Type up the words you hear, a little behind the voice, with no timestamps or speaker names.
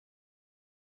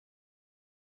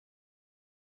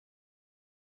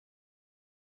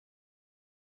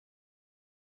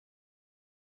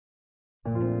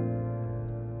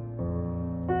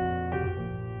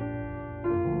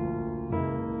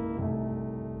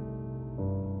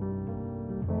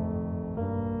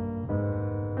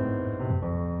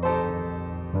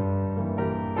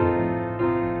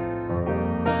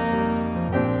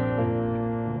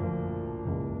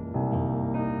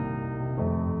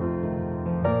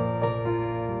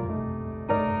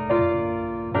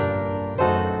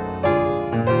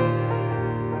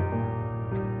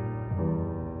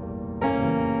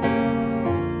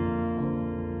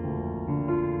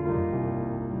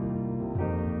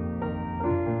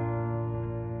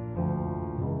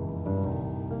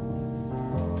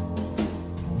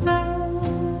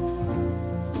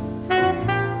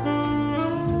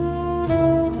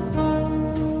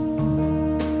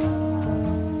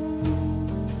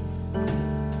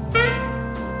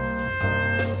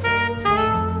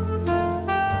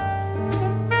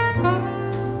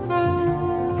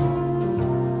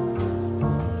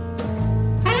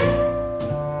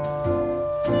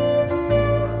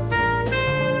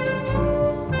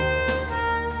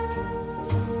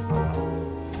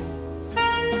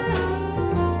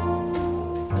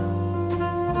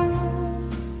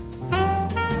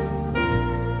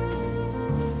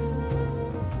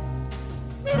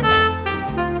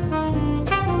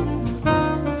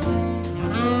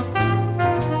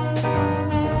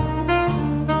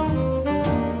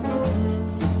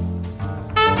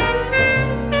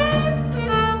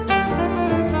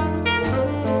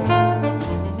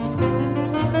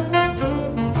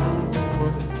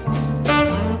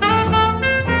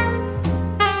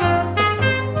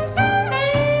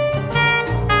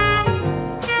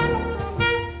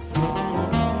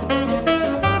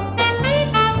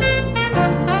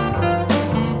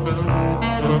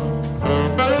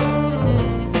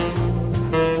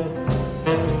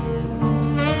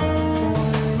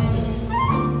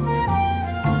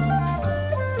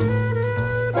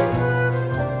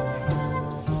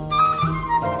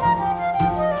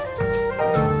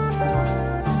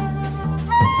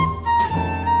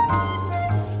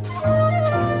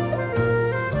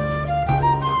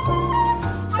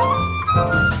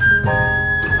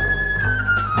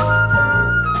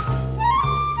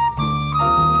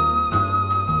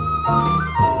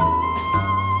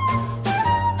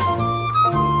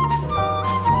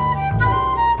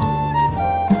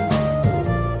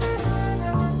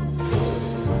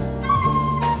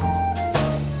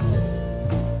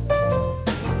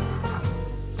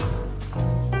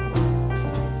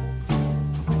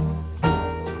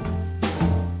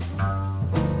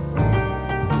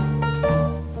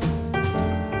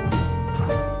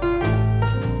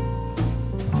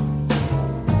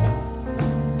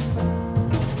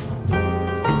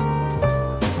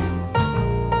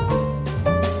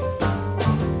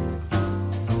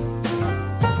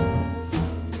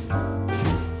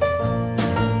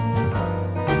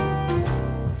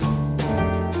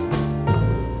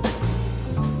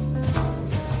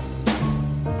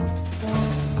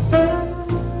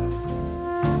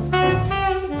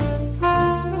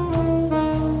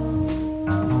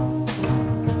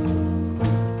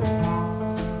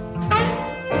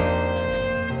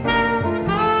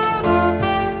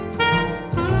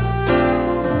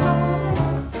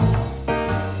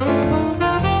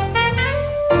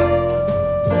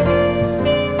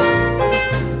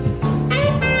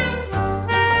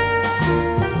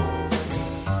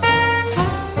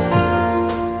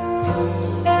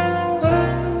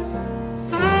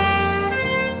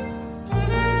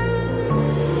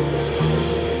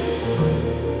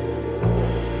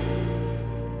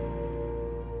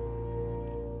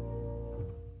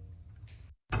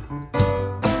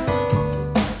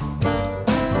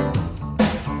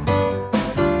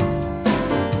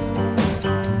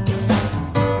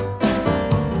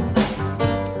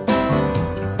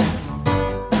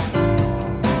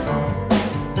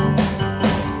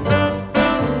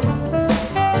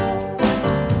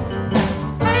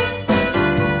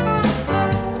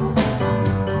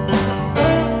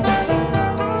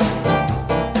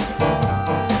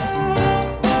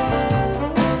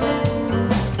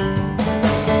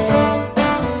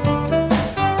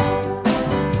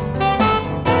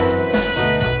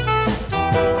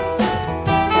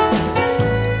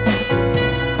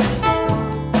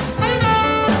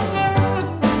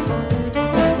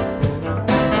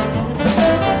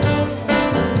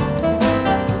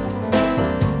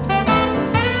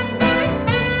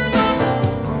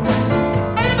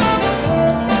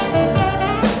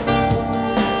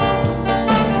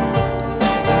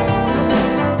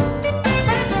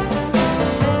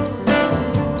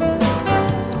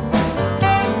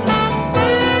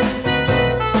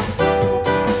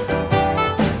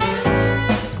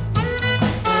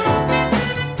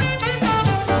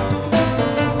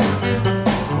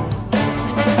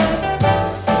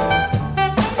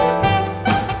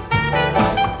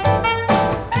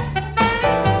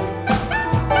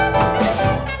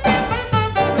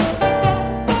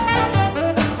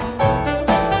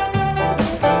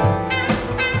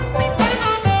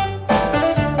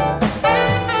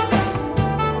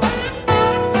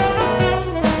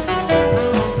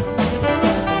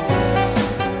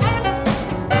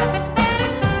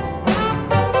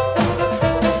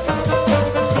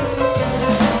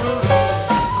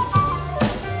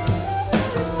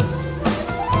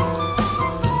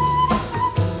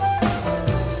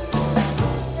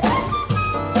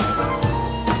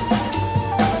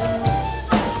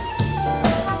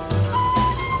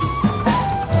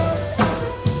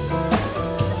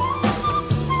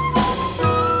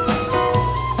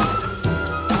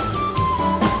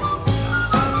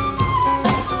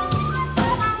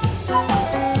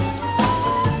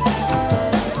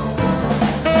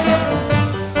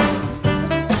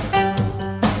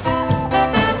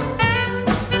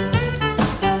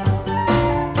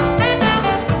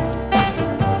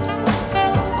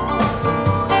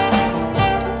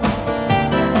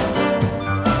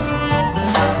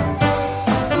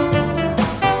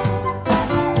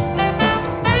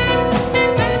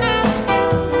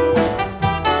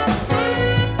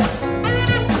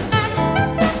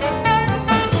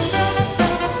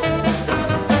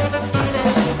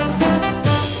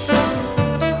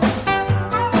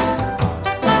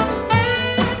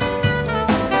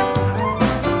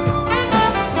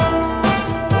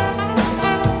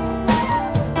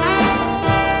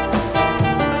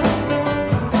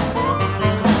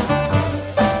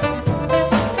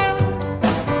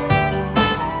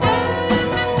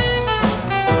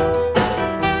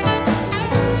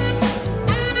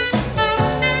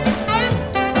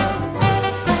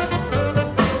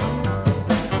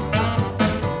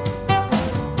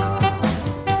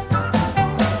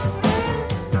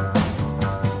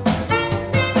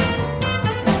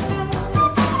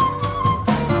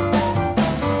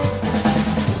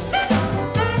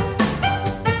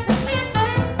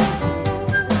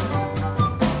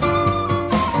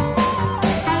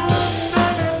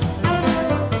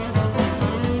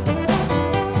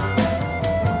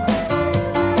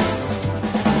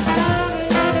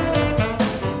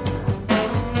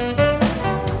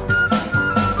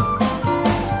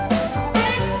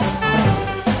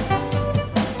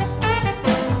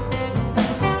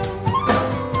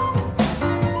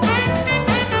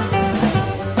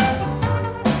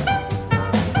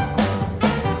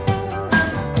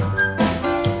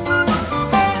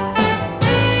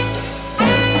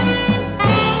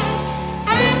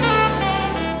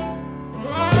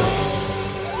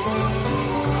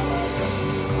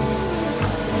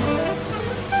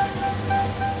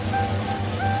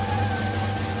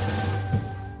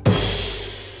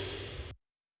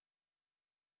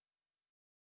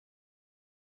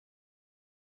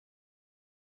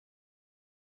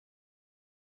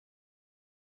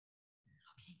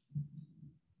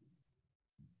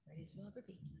Praise will ever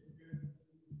be.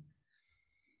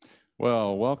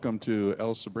 Well, welcome to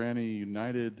El Sobrani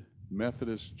United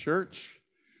Methodist Church,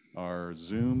 our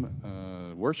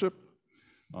Zoom worship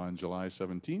on July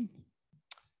 17th.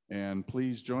 And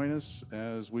please join us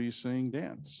as we sing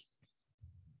dance.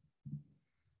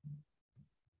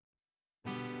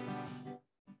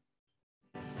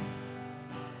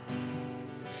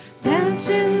 Dance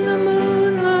in the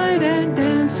moonlight and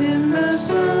dance in the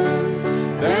sun.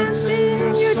 Dance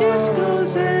in your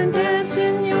discos and dance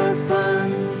in your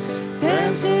fun.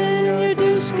 Dance in your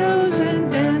discos goes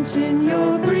and dance in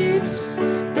your briefs.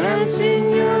 Dance in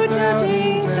your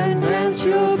doubtings and dance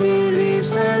your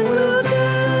beliefs, and we'll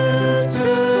dance,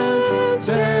 dance,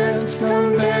 dance,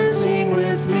 come dancing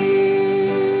with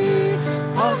me.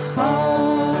 Ha-ha,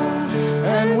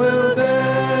 and we'll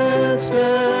dance,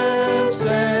 dance,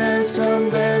 dance, come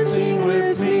dancing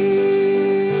with me.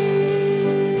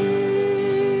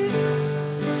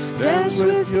 Dance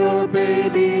with your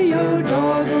baby, your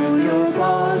dog, or your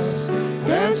boss.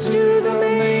 Dance to the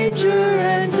manger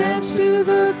and dance to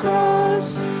the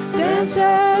cross. Dance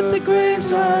at the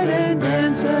graveside and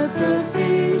dance at the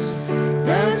feast.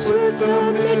 Dance with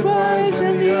the midwives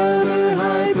and the other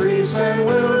high priests, and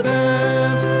we'll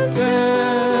dance,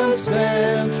 dance,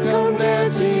 dance, come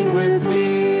dancing with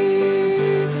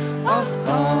me.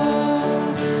 Ah-ha,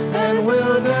 and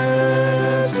we'll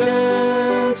dance,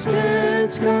 dance,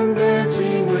 dance, come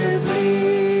dancing with me.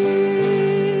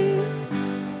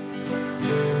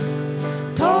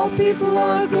 Tall people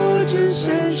are gorgeous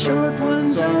and short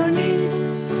ones are neat.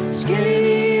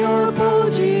 Skinny or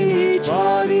bulgy, each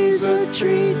body's a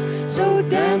treat. So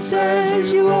dance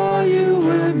as you are, you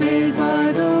were made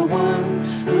by the one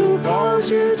who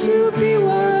calls you to be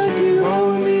what you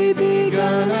only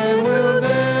begun. And we'll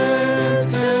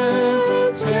dance,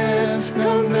 dance, dance,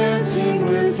 come dancing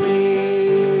with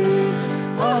me.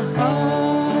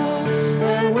 Ah-ha,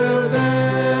 and we'll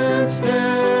dance,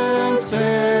 dance,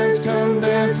 dance, come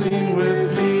dancing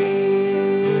with me.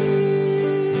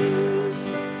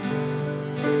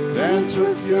 Dance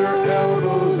with your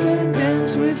elbows and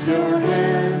dance with your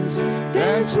hands.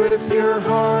 Dance with your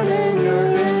heart and your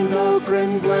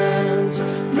endocrine glands.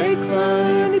 Make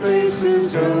funny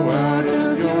faces, go out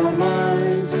of your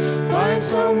minds. Find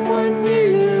someone near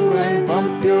you and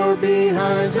bump your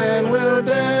behinds, and we'll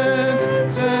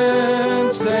dance,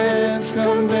 dance, dance,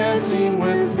 come dancing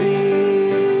with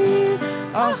me.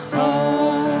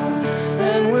 Ah-ha,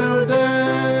 and we'll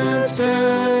dance,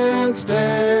 dance,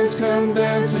 dance, come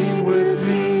dancing with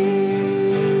me.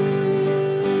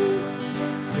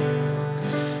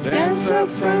 Dance up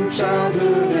from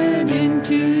childhood and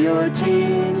into your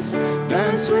teens.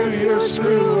 Dance with your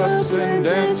screw-ups and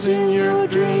dance in your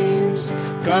dreams.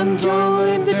 Come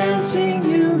join dancing,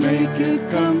 you make it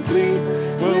complete.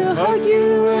 We'll hug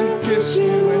you and kiss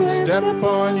you and step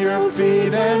on your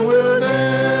feet, and we'll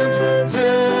dance,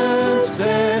 dance,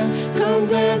 dance, come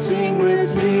dancing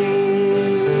with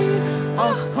me.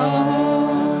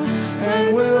 Ah-ha,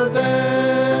 and we'll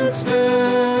dance,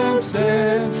 dance,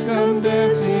 dance, come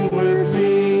dancing with me.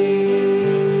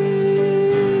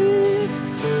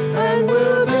 And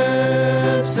we'll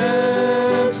dance,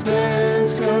 dance,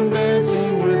 dance, come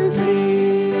dancing with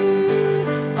me.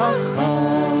 Ah-ha,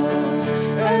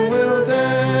 and we'll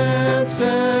dance,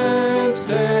 dance,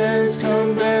 dance,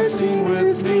 come dancing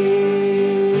with me.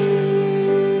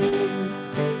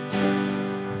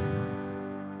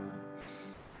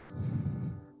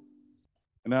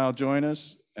 And now join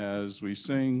us as we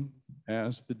sing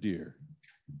As the Deer.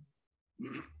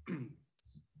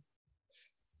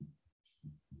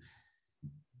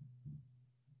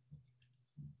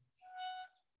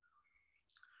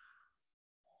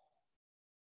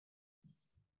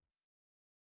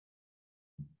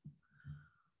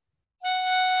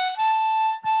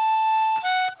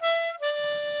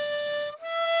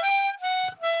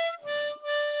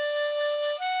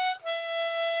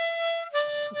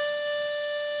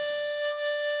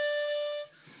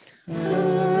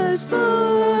 As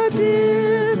the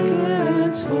deer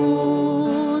pants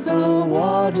for the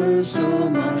waters, so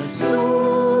my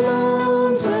soul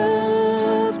longs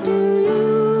after you.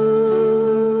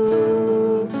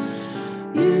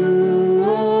 You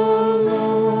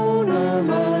alone are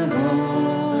my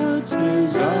heart's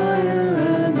desire,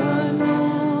 and I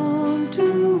long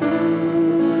to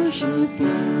worship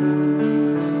you.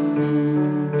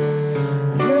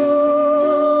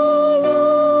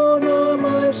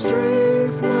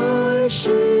 Strength, my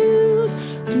shield,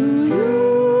 to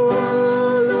you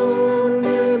alone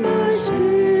may my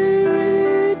spirit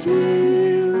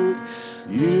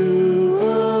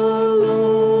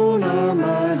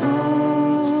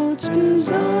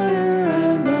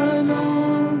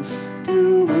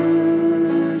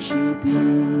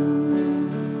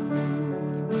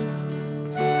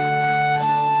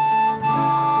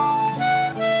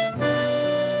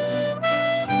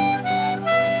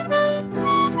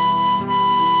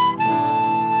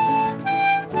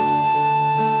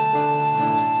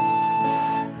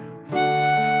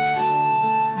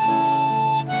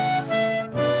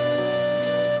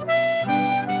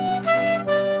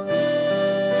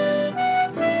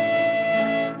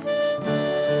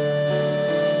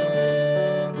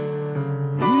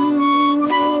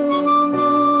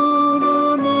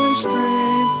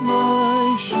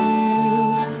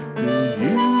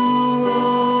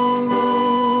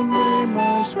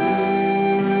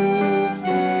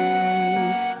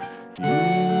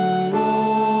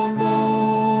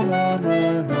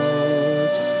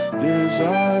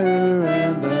desire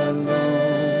and I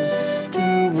long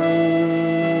to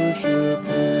worship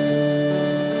Him.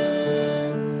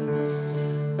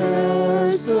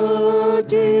 As the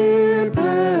deer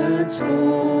pants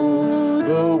for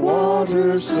the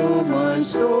water, so my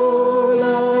soul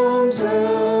longs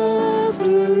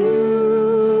after you.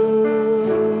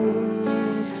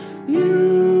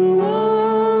 You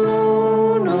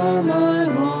alone are my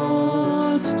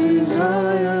heart's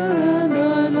desire, and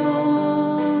I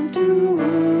long to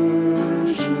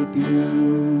worship you.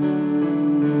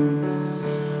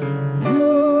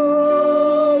 You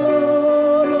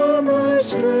alone are my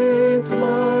strength,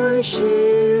 my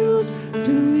shield.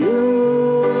 To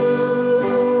you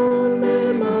alone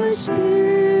may my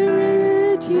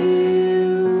spirit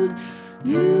yield.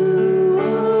 You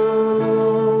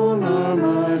alone are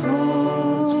my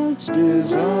heart's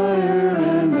desire,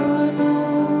 and I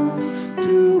long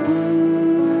to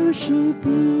worship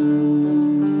you.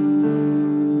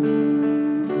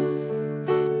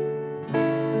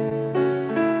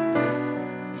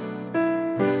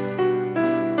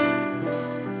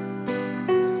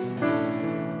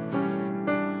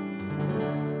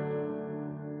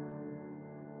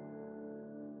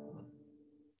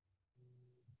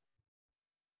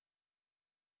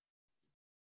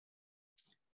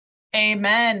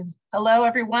 Amen. Hello,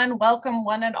 everyone. Welcome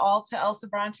one and all to El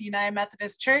Sobrante United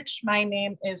Methodist Church. My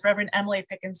name is Reverend Emily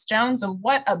Pickens-Jones, and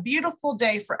what a beautiful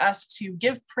day for us to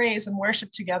give praise and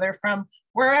worship together from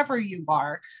wherever you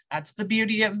are. That's the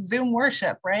beauty of Zoom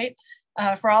worship, right?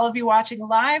 For all of you watching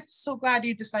live, so glad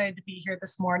you decided to be here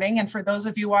this morning. And for those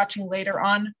of you watching later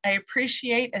on, I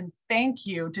appreciate and thank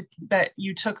you that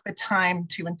you took the time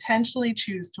to intentionally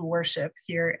choose to worship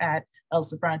here at El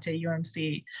Sobrante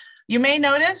UMC. You may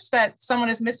notice that someone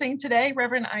is missing today.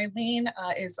 Reverend Eileen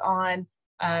is on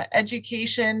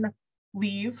education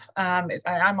leave.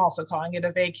 I'm also calling it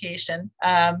a vacation,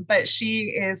 but she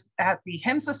is at the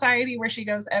Hymn Society where she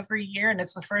goes every year, and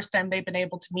it's the first time they've been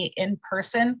able to meet in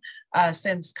person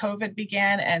since COVID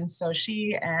began. And so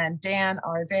she and Dan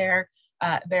are there.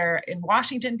 They're in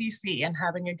Washington, D.C. and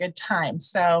having a good time.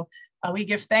 So we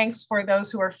give thanks for those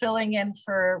who are filling in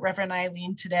for Reverend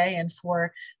Eileen today and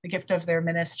for the gift of their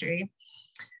ministry.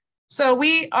 So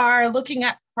we are looking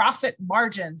at profit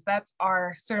margins. That's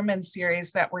our sermon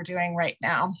series that we're doing right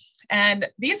now. And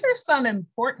these are some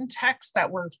important texts that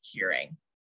we're hearing.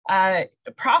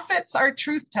 Prophets are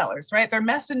truth tellers, right? They're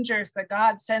messengers that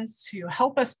God sends to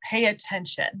help us pay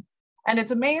attention. And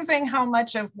it's amazing how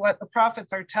much of what the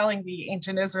prophets are telling the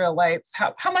ancient Israelites,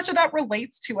 how much of that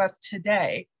relates to us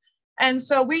today. And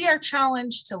so we are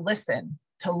challenged to listen,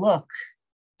 to look,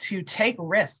 to take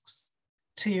risks,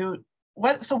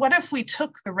 what if we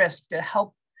took the risk to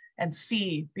help and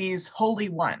see these holy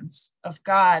ones of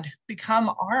God become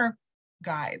our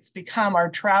guides, become our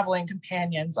traveling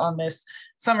companions on this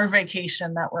summer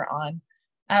vacation that we're on?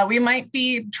 We might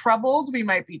be troubled, we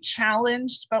might be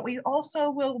challenged, but we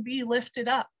also will be lifted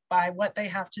up by what they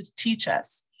have to teach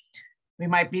us. We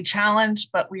might be challenged,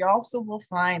 but we also will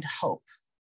find hope.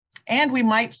 And we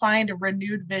might find a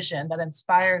renewed vision that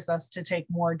inspires us to take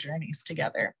more journeys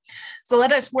together. So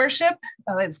let us worship,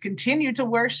 let's continue to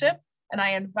worship. And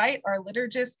I invite our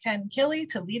liturgist, Ken Killey,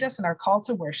 to lead us in our call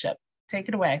to worship. Take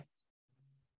it away.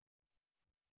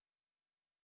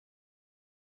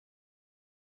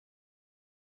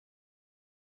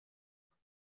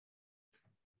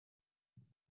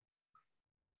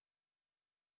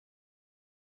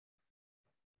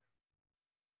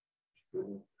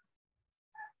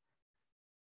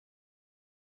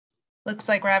 Looks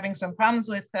like we're having some problems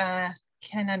with Ken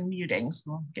unmuting,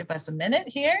 so give us a minute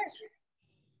here.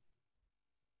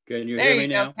 Can you hear me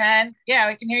now? There you go, Ken. Yeah,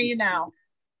 we can hear you now.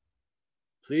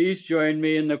 Please join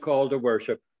me in the call to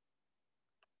worship.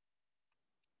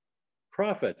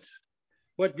 Prophets,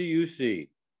 what do you see?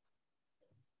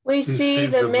 We see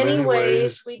the many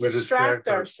ways we distract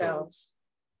ourselves.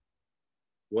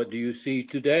 What do you see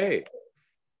today?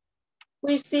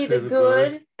 We see the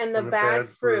good and the bad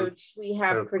fruits we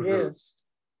have produced.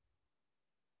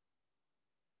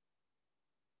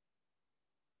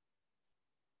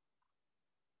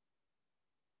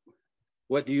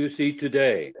 What do you see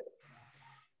today?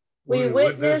 We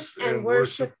witness and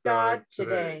worship God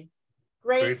today,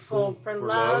 grateful for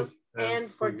love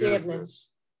and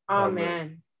forgiveness.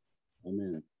 Amen.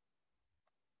 Amen.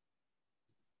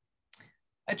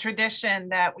 A tradition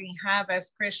that we have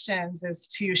as Christians is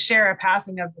to share a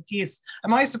passing of the peace.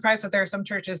 I'm always surprised that there are some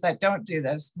churches that don't do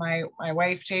this. My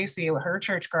wife, JC, her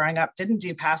church growing up didn't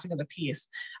do passing of the peace.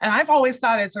 And I've always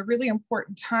thought it's a really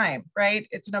important time, right?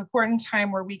 It's an important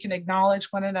time where we can acknowledge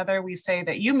one another. We say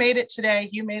that you made it today,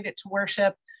 you made it to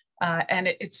worship. And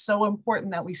it's so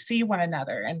important that we see one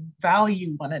another and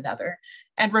value one another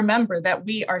and remember that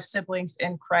we are siblings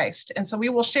in Christ. And so we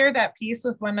will share that peace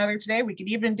with one another today. We could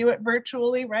even do it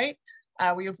virtually, right?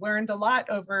 We have learned a lot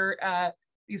over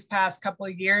these past couple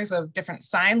of years of different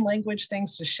sign language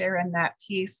things to share in that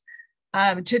peace.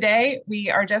 Today, we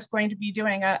are just going to be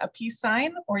doing a peace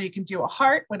sign, or you can do a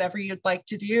heart, whatever you'd like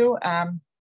to do.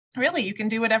 Really, you can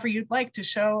do whatever you'd like to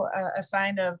show a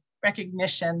sign of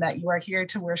recognition that you are here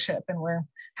to worship, and we're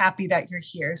happy that you're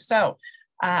here. So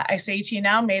I say to you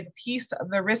now, may the peace of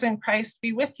the risen Christ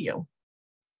be with you.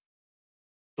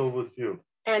 So with you.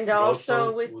 And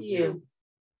also with you.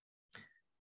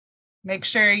 Make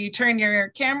sure you turn your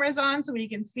cameras on so we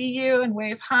can see you and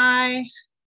wave hi.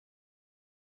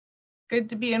 Good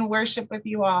to be in worship with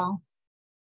you all.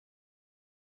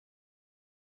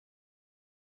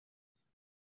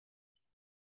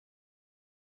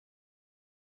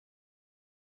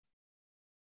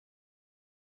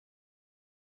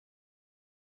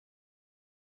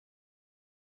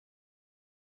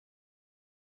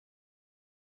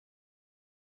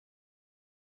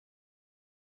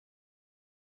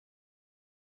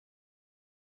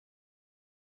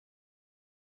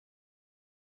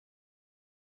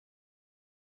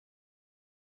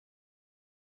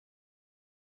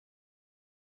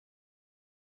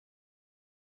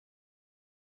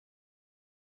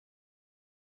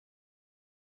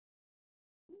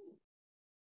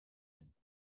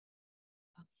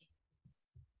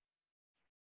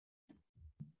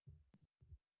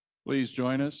 Please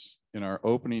join us in our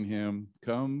opening hymn,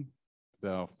 Come,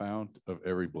 Thou Fount of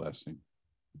Every Blessing.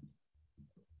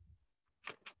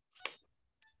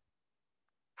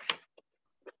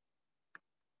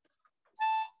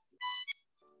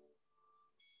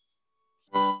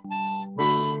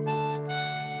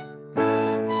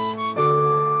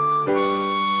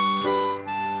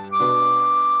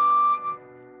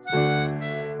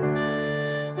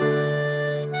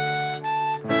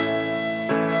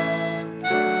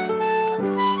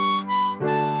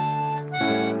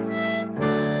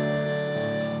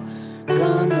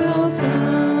 Come, thou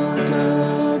fount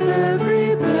of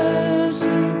every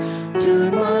blessing,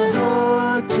 tune my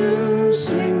heart to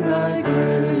sing thy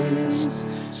grace.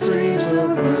 Streams of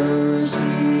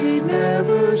mercy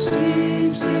never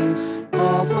ceasing,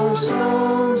 call for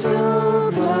songs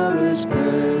of loudest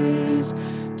praise.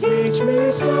 Teach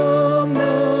me some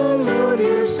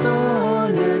melodious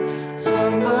sonnet,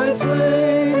 sung by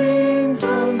flaming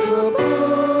tongues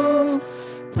above.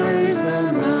 Praise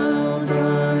the mount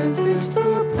I'm fixed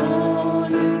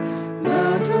upon it,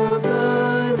 mount of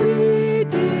thy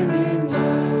redeeming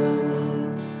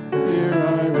love. Here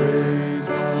I raise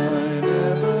mine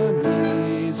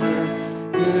Ebenezer,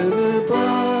 hither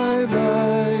by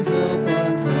thy help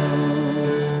I'm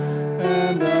come,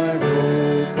 and I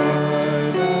hope by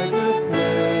thy good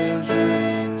pleasure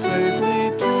safely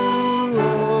to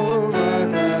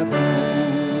arrive at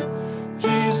home.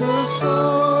 Jesus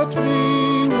sought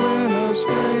me when a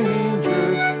stranger,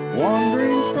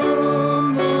 wandering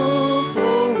from the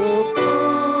fold of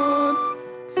God.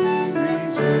 He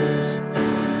rescued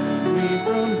me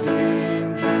from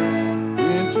danger,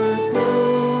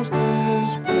 interposed his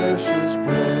precious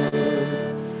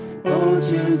blood. Oh,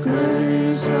 to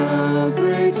grace how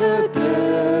great a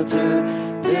debtor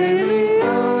daily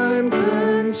I'm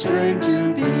constrained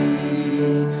to be.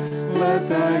 Let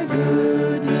thy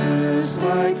goodness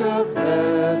like a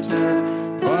fetter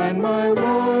bind my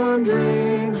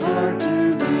wandering heart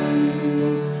to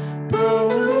thee.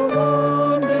 Prone to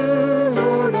wander,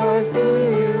 Lord, I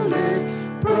feel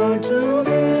it, prone to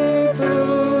leave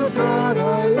the God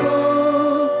I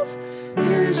love.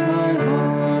 Here's my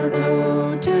heart,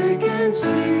 oh, take and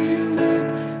seal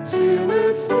it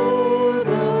for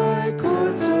thy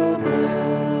courts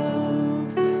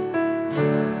above.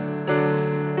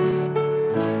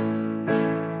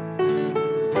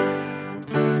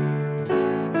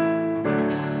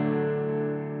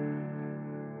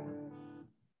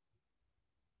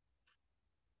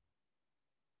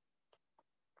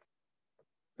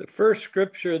 The first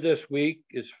scripture this week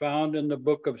is found in the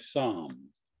book of Psalms,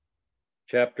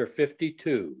 chapter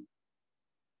 52.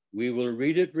 We will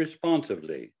read it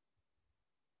responsively.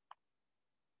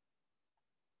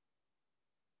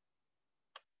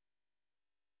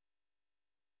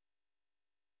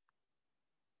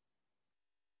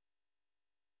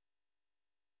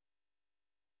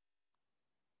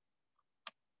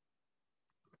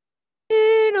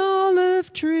 Green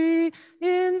olive tree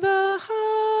in the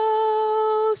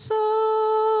house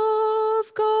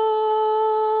of God,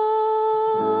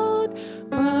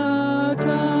 but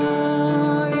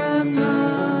I am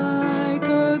like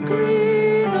a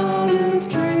green olive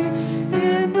tree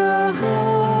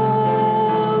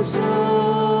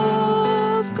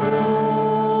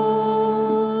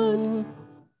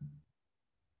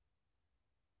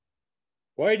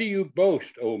Why do you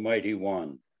boast, O mighty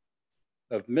one,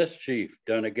 of mischief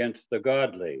done against the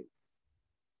godly?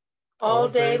 All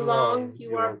day long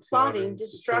you are plotting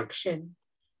destruction.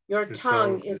 Your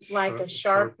tongue is like a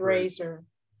sharp razor,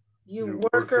 you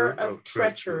worker of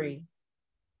treachery.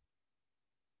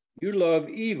 You love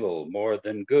evil more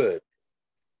than good,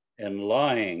 and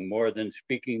lying more than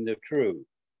speaking the truth.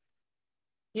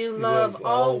 You love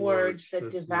all words that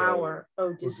devour,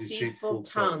 O deceitful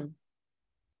tongue.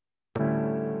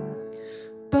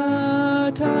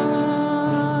 But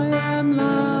I am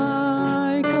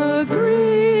like a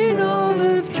green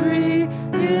olive tree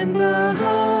in the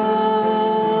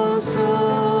house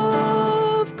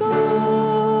of God.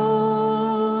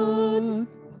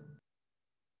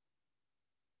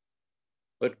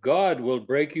 But God will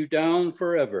break you down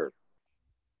forever.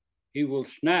 He will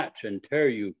snatch and tear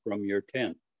you from your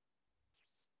tent.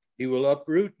 He will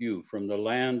uproot you from the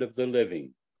land of the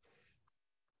living.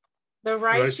 The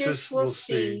righteous will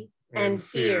see and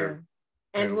fear,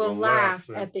 and will laugh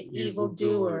at the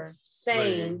evildoer,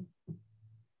 saying,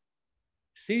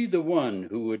 See the one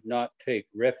who would not take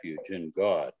refuge in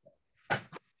God,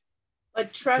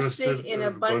 but trusted in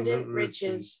abundant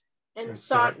riches and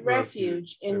sought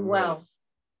refuge in wealth.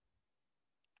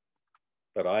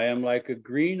 But I am like a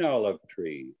green olive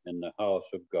tree in the house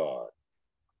of God.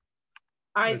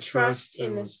 I trust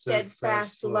in the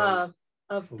steadfast love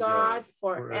of God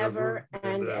forever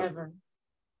and ever.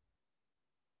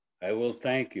 I will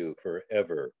thank you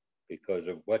forever because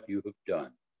of what you have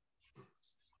done.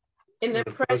 In the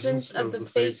presence of the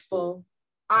faithful,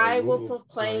 I will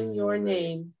proclaim your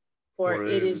name, for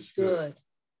it is good.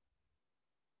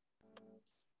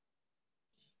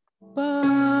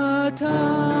 But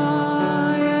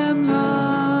I am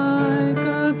like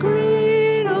a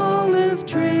green olive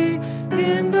tree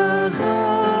in the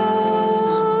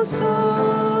house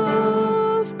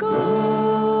of God.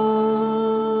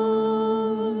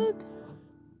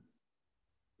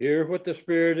 Hear what the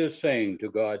Spirit is saying to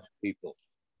God's people.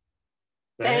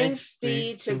 Thanks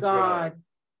be to God.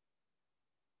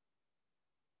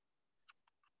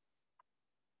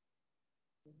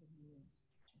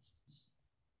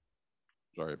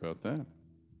 Sorry about that.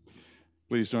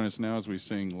 Please join us now as we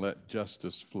sing Let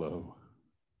Justice Flow.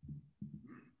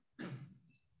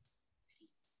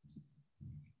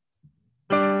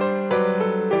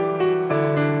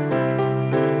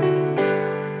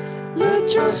 Let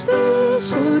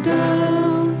justice flow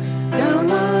down, down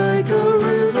like a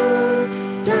river,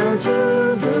 down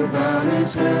to the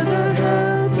valleys where the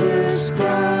helpless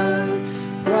cry.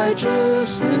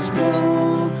 Righteousness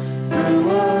flow through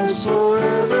us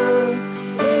forever,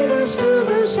 lead us to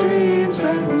the streams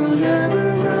that will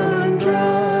never run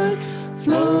dry.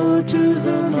 Flow to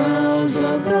the mouths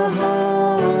of the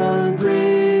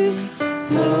hungry,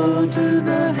 flow to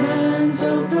the hands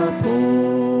of the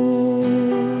poor,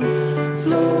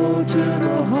 flow to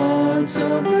the hearts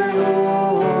of the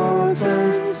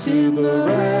orphans, seal the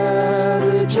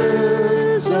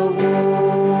ravages of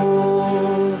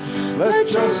war. Let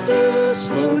justice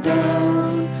flow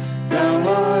down, down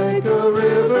like a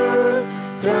river,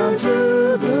 down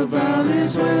to the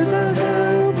valleys where the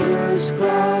helpless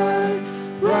cry.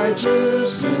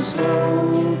 Righteousness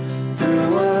flow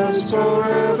through us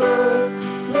forever,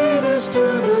 lead us to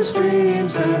the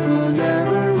streams that will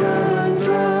never run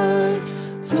dry.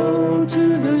 Flow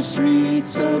to the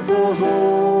streets of the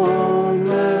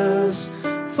homeless,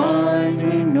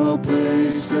 finding no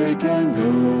place they can go.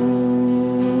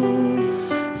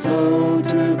 Flow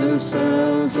to the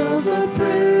cells of the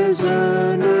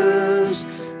prisoners,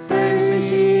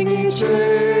 facing each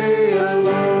day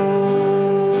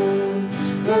alone.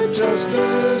 Let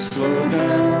justice flow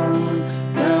down,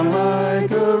 down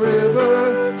like a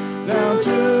river, down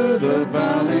to the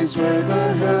valleys where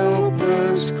the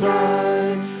helpless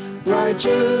cry.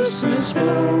 Righteousness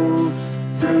flow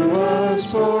through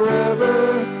us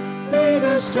forever, lead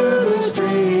us to the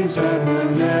streams that will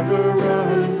never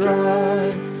run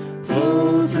dry.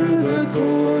 Flow through the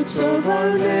courts of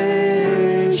our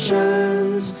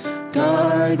nations,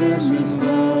 guide us in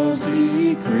love's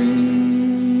decrees.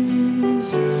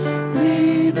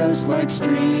 Lead us like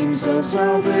streams of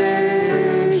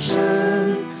salvation,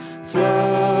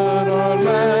 flood our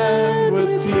land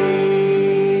with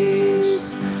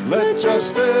peace. Let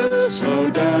justice flow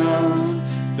down,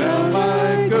 down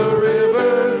like a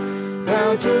river,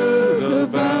 down to the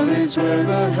valleys where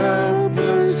the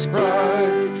helpless cry.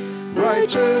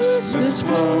 Righteousness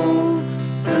flow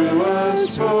through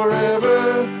us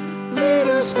forever, lead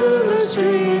us to the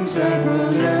streams that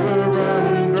will never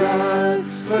run dry.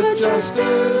 Let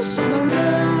justice flow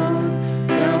down,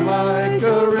 down like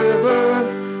a river,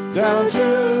 down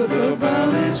to the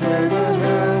valley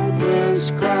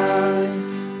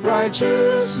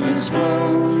righteousness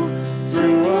flow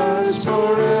through us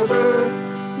forever.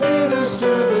 Lead us to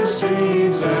the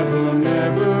streams that will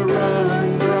never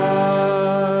run dry.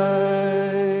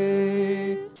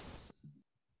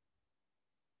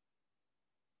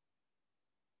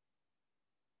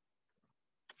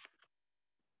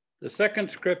 The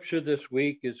second scripture this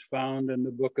week is found in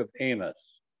the book of Amos,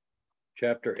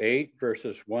 chapter 8,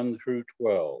 verses 1 through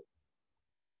 12.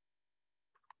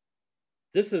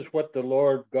 This is what the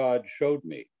Lord God showed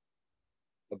me,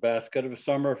 a basket of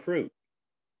summer fruit.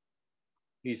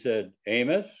 He said,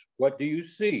 Amos, what do you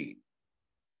see?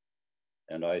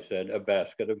 And I said, a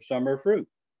basket of summer fruit.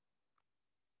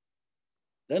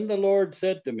 Then the Lord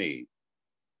said to me,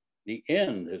 the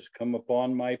end has come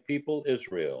upon my people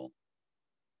Israel.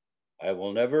 I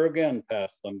will never again pass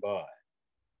them by.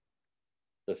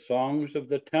 The songs of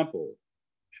the temple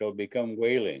shall become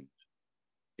wailings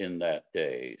in that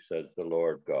day, says the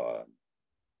Lord God.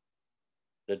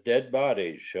 The dead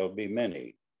bodies shall be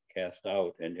many, cast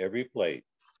out in every place.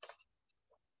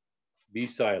 Be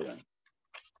silent.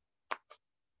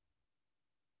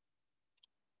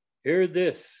 Hear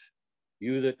this,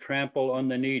 you that trample on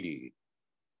the needy,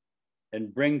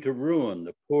 and bring to ruin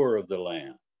the poor of the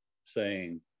land,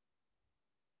 saying,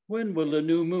 when will the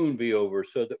new moon be over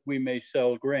so that we may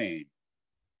sell grain,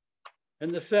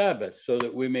 and the Sabbath so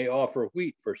that we may offer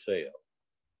wheat for sale?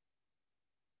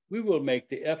 We will make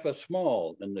the ephah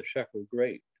small and the shekel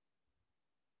great,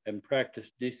 and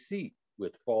practice deceit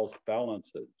with false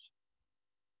balances,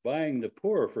 buying the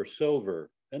poor for silver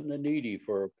and the needy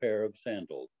for a pair of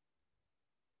sandals,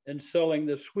 and selling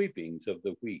the sweepings of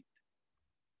the wheat.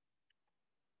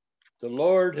 The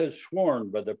Lord has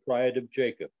sworn by the pride of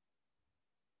Jacob,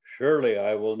 surely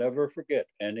I will never forget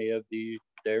any of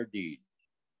their deeds.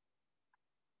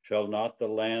 Shall not the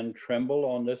land tremble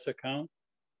on this account?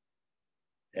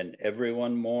 And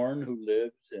everyone mourn who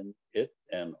lives in it,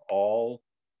 and all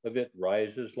of it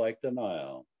rises like the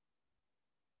Nile,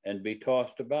 and be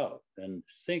tossed about and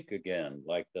sink again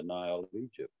like the Nile of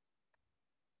Egypt.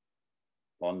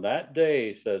 On that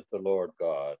day, says the Lord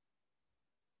God,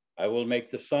 I will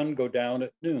make the sun go down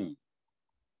at noon,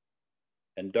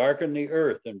 and darken the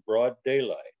earth in broad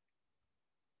daylight.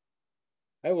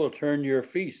 I will turn your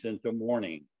feasts into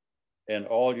mourning, and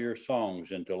all your songs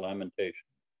into lamentation.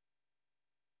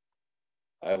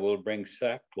 I will bring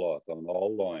sackcloth on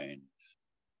all loins,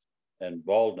 and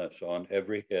baldness on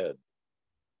every head.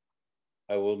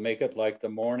 I will make it like the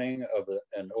morning of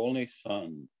an only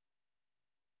son,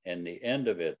 and the end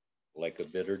of it like a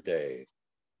bitter day.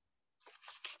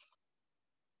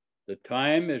 The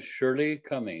time is surely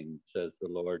coming, says the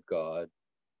Lord God,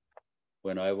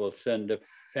 when I will send a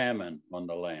famine on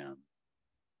the land.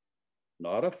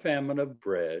 Not a famine of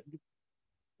bread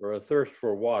or a thirst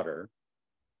for water,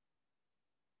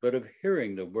 but of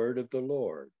hearing the word of the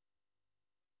Lord.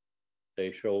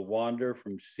 They shall wander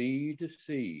from sea to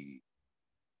sea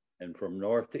and from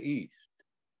north to east.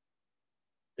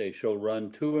 They shall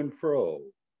run to and fro,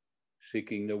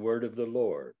 seeking the word of the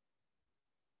Lord,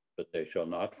 but they shall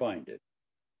not find it.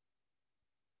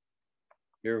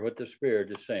 Hear what the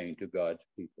Spirit is saying to God's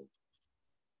people.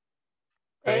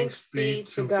 Thanks be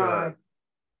to God.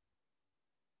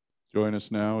 Join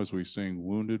us now as we sing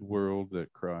Wounded World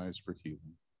That Cries for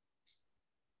Healing.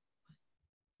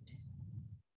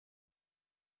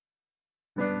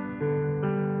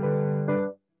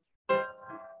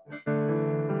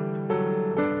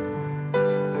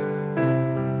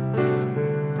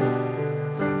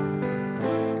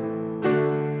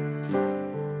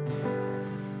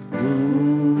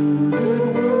 Wounded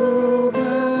world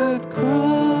that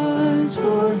cries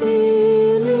for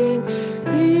healing,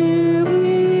 here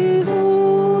we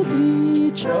hold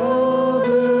each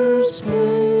other's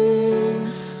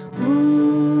pain.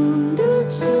 Wounded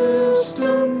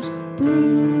systems,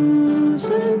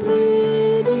 bruised and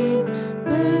bleeding,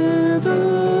 bear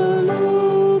the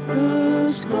load, the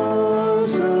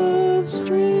scars of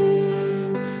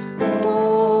strain.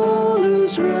 All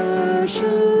is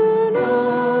ration,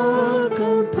 our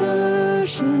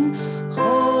compassion,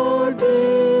 hard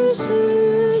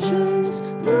decisions,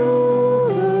 know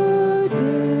the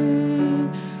day.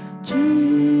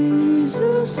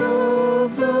 Jesus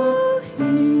of the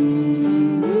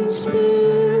healing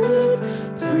Spirit,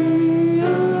 free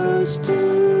us to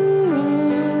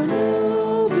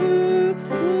another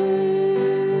way.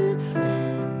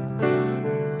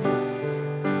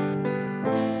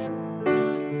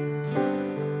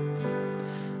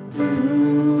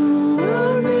 Through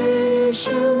our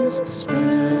nation's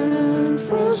spent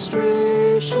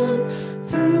frustration,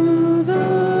 through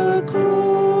the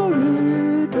corridors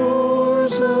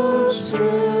of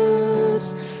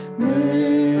stress,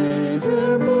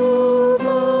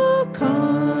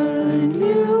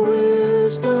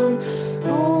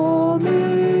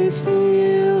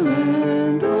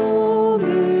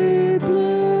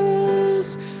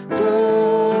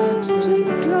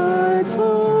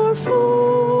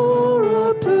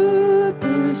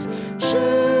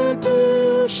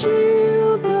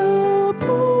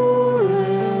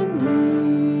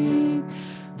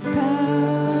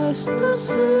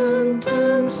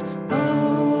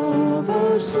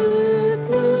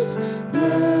 sickness,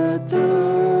 let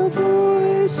the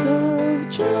voice of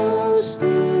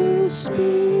justice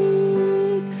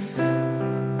speak.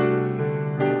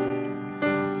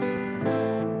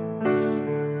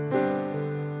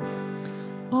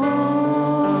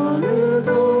 Honor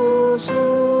those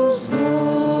whose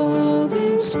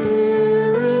loving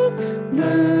spirit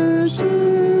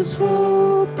nurses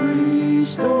hope,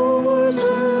 restores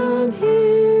and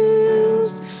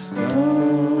heals.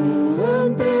 Toll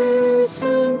and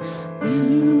basin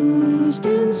used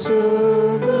in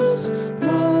service,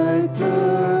 like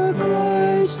the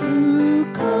Christ who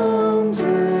comes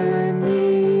and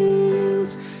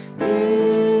kneels.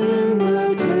 In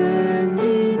the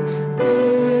tending,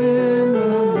 in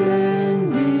the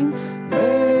mending,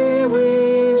 may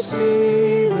we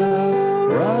see the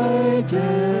right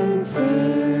and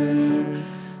fair.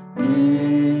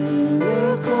 In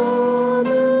a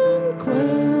common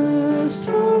quest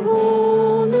for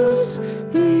wholeness,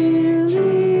 heal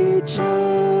each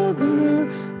other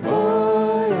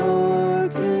by our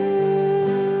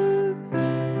care.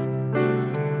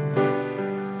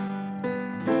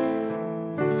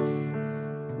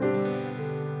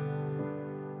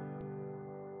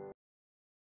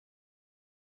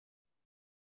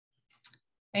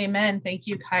 Amen. Thank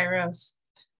you, Kairos.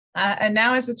 And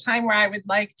now is the time where I would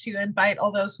like to invite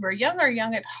all those who are young or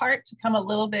young at heart to come a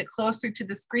little bit closer to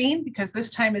the screen, because this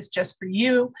time is just for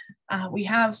you. We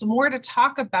have some more to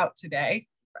talk about today.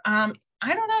 I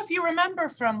don't know if you remember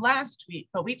from last week,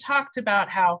 but we talked about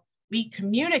how we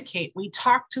communicate, we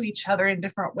talk to each other in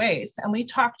different ways, and we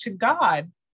talk to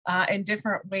God in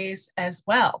different ways as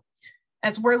well.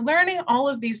 As we're learning all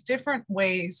of these different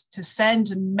ways to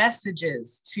send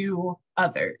messages to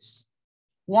others.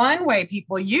 One way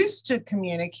people used to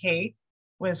communicate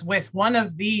was with one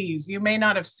of these. You may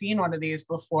not have seen one of these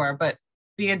before, but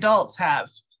the adults have.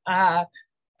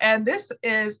 And this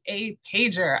is a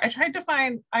pager.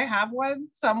 I have one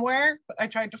somewhere, but I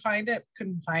tried to find it,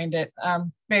 couldn't find it.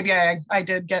 Maybe I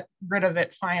did get rid of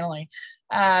it finally.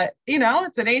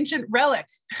 It's an ancient relic.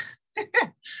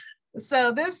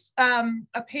 So this, a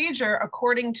pager,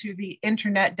 according to the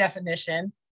internet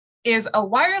definition, is a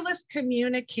wireless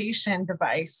communication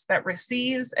device that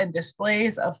receives and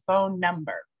displays a phone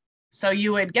number. So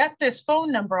you would get this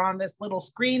phone number on this little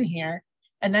screen here,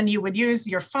 and then you would use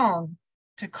your phone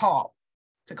to call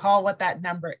what that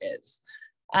number is.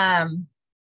 And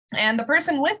the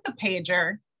person with the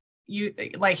pager,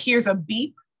 here's a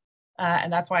beep,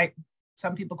 and that's why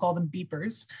some people call them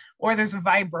beepers, or there's a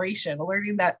vibration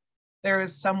alerting that there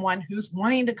is someone who's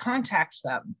wanting to contact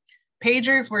them.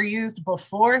 Pagers were used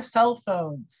before cell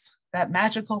phones, that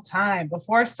magical time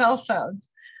before cell phones.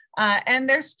 And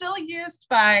they're still used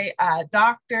by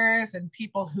doctors and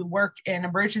people who work in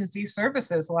emergency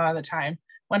services a lot of the time.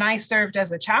 When I served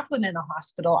as a chaplain in a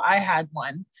hospital, I had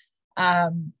one.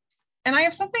 And I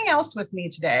have something else with me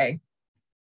today.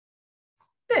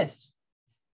 This.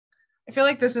 I feel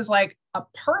like this is like a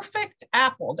perfect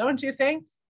apple, don't you think?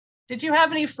 Did you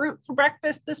have any fruit for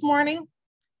breakfast this morning?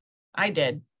 I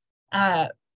did.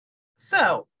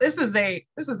 So this is a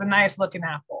nice looking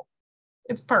apple.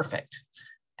 It's perfect.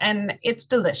 And it's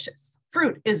delicious.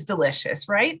 Fruit is delicious,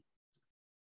 right?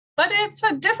 But it's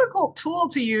a difficult tool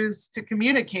to use to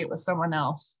communicate with someone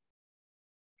else,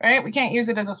 right? We can't use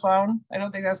it as a phone. I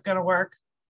don't think that's gonna work.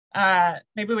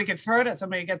 Maybe we could throw it at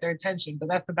somebody to get their attention, but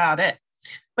that's about it.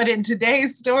 But in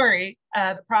today's story,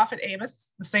 the prophet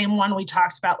Amos, the same one we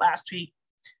talked about last week,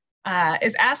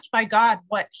 is asked by God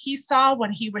what he saw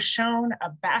when he was shown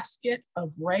a basket of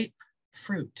ripe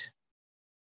fruit.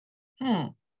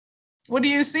 What do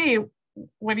you see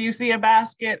when you see a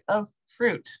basket of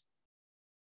fruit?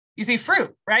 You see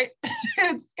fruit, right?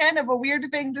 It's kind of a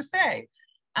weird thing to say.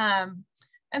 And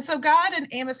so God and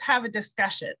Amos have a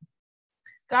discussion.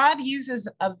 God uses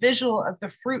a visual of the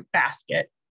fruit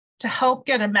basket to help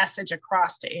get a message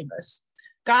across to Amos.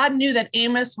 God knew that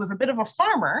Amos was a bit of a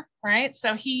farmer, right?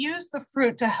 So he used the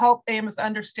fruit to help Amos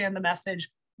understand the message.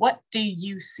 What do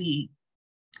you see?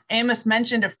 Amos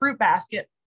mentioned a fruit basket.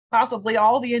 Possibly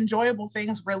all the enjoyable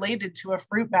things related to a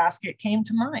fruit basket came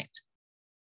to mind.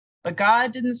 But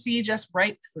God didn't see just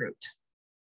ripe fruit.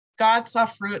 God saw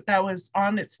fruit that was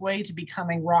on its way to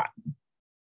becoming rotten.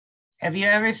 Have you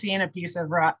ever seen a piece of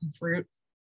rotten fruit?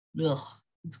 Ugh,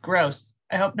 it's gross.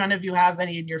 I hope none of you have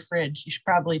any in your fridge. You should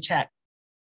probably check.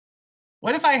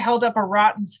 What if I held up a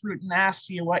rotten fruit and asked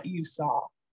you what you saw?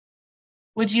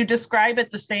 Would you describe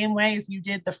it the same way as you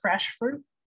did the fresh fruit?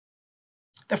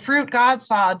 The fruit God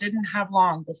saw didn't have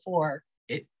long before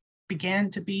it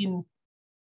began to be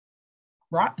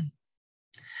rotten.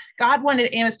 God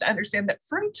wanted Amos to understand that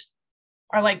fruit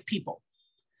are like people.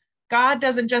 God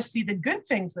doesn't just see the good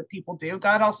things that people do.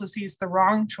 God also sees the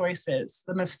wrong choices,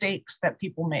 the mistakes that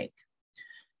people make.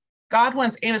 God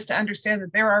wants Amos to understand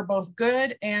that there are both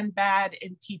good and bad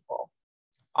in people.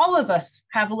 All of us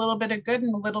have a little bit of good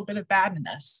and a little bit of bad in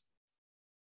us.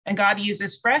 And God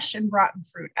uses fresh and rotten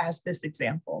fruit as this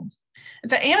example. And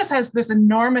so Amos has this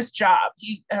enormous job.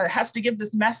 He has to give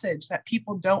this message that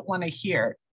people don't want to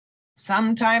hear.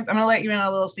 Sometimes, I'm going to let you in on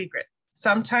a little secret.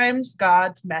 Sometimes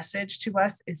God's message to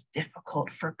us is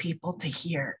difficult for people to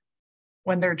hear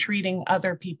when they're treating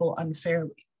other people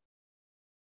unfairly.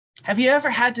 Have you ever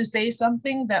had to say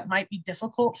something that might be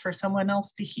difficult for someone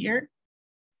else to hear?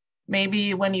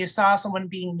 Maybe when you saw someone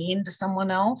being mean to someone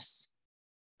else,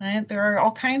 right? There are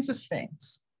all kinds of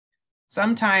things.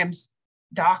 Sometimes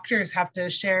doctors have to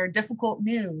share difficult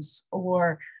news,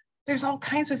 or there's all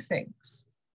kinds of things.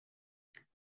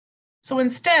 So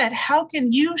instead, how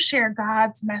can you share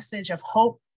God's message of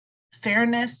hope,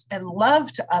 fairness, and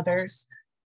love to others,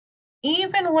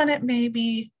 even when it may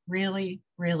be really,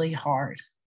 really hard?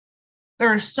 There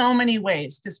are so many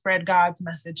ways to spread God's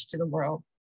message to the world.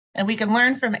 And we can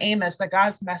learn from Amos that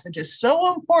God's message is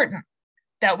so important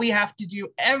that we have to do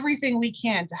everything we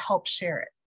can to help share it.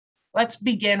 Let's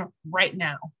begin right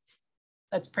now.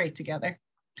 Let's pray together.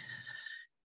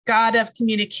 God of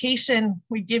communication,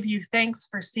 we give you thanks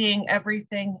for seeing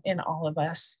everything in all of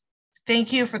us.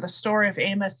 Thank you for the story of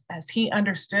Amos as he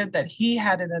understood that he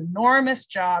had an enormous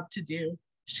job to do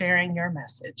sharing your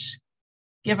message.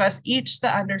 Give us each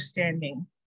the understanding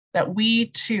that we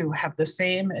too have the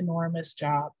same enormous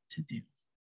job to do.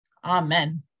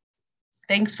 Amen.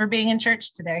 Thanks for being in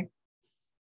church today.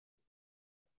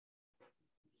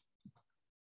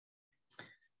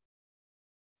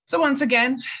 So once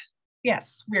again,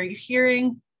 yes, we're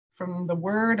hearing from the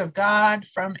word of God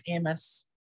from Amos,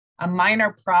 a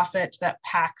minor prophet that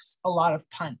packs a lot of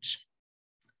punch.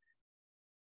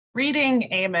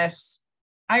 Reading Amos,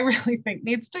 I really think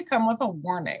needs to come with a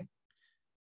warning.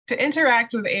 To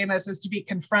interact with Amos is to be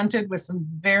confronted with some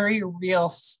very real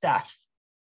stuff,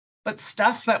 but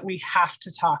stuff that we have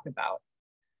to talk about.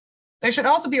 There should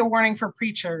also be a warning for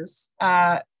preachers,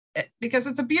 because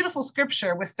it's a beautiful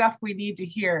scripture with stuff we need to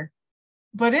hear,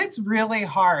 but it's really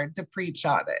hard to preach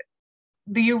on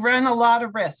it. You run a lot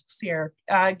of risks here.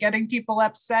 Getting people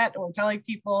upset or telling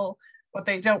people what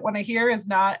they don't want to hear is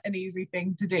not an easy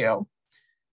thing to do.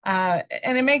 And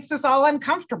it makes us all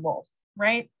uncomfortable,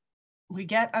 right? We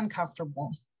get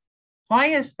uncomfortable. Why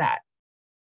is that?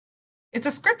 It's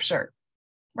a scripture,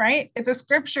 right? It's a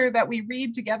scripture that we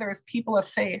read together as people of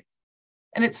faith,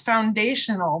 and it's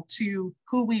foundational to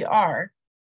who we are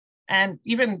and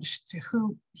even to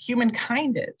who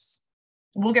humankind is.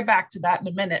 We'll get back to that in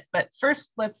a minute, but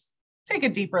first let's take a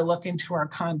deeper look into our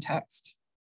context.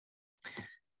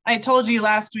 I told you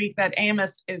last week that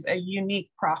Amos is a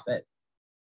unique prophet.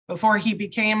 Before he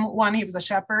became one, he was a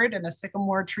shepherd and a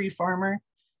sycamore tree farmer.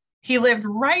 He lived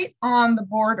right on the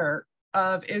border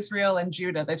of Israel and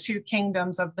Judah, the two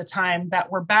kingdoms of the time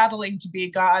that were battling to be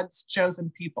God's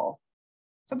chosen people.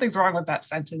 Something's wrong with that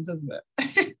sentence, isn't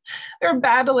it? They're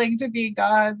battling to be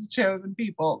God's chosen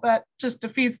people. That just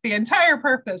defeats the entire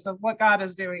purpose of what God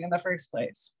is doing in the first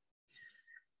place.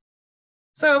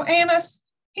 So Amos,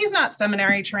 he's not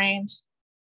seminary trained.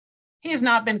 He has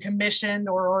not been commissioned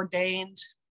or ordained.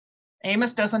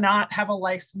 Amos does not have a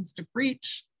license to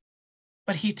preach,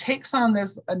 but he takes on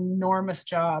this enormous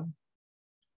job.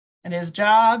 And his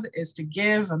job is to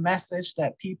give a message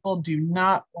that people do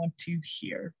not want to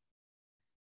hear.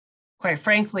 Quite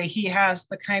frankly, he has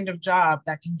the kind of job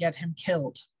that can get him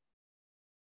killed.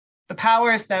 The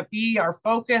powers that be are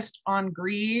focused on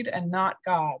greed and not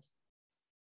God.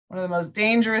 One of the most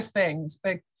dangerous things.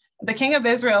 The king of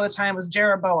Israel at the time was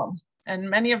Jeroboam, and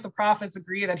many of the prophets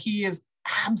agree that he is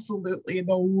absolutely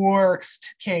the worst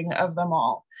king of them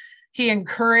all. He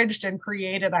encouraged and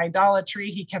created idolatry.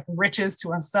 He kept riches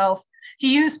to himself.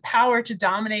 He used power to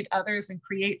dominate others and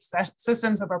create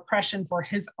systems of oppression for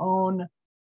his own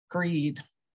greed.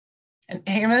 And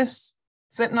Amos,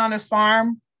 sitting on his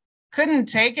farm, couldn't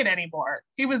take it anymore.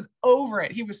 He was over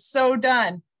it. He was so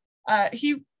done.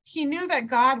 He knew that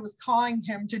God was calling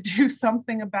him to do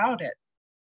something about it.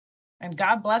 And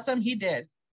God bless him, he did.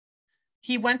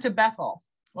 He went to Bethel,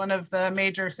 one of the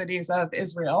major cities of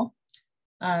Israel.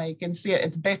 You can see it,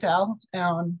 it's Bethel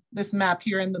on this map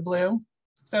here in the blue.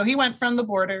 So he went from the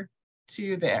border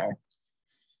to there.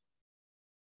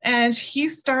 And he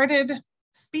started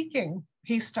speaking.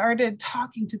 He started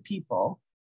talking to people.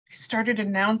 He started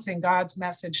announcing God's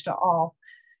message to all.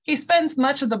 He spends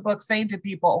much of the book saying to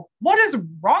people, "What is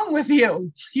wrong with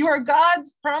you? You are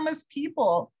God's promised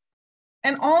people.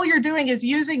 And all you're doing is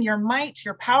using your might,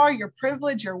 your power, your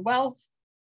privilege, your wealth.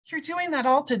 You're doing that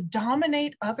all to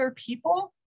dominate other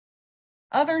people,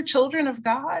 other children of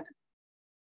God.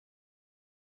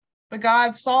 But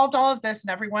God solved all of this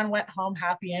and everyone went home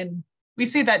happy. And we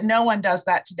see that no one does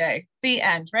that today. The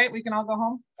end, right? We can all go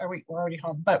home, or we're already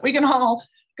home, but we can all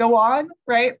go on,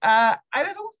 right? I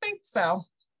don't think so.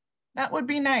 That would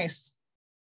be nice.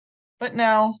 But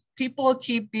no, people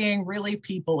keep being really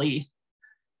people-y.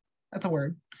 That's a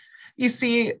word. You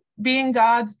see, being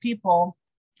God's people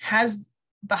has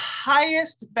the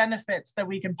highest benefits that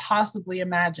we can possibly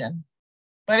imagine,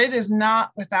 but it is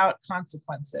not without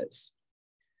consequences.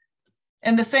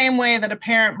 In the same way that a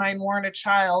parent might warn a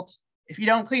child, if you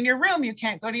don't clean your room, you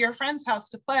can't go to your friend's house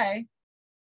to play.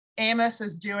 Amos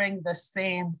is doing the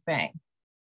same thing.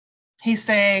 He's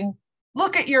saying,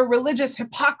 look at your religious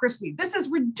hypocrisy. This is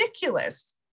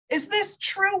ridiculous. Is this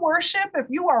true worship if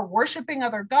you are worshiping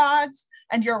other gods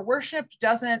and your worship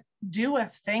doesn't do a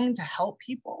thing to help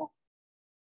people?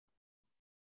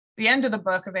 The end of the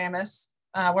book of Amos,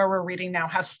 where we're reading now,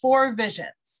 has 4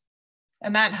 visions,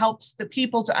 and that helps the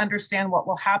people to understand what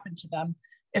will happen to them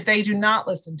if they do not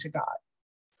listen to God.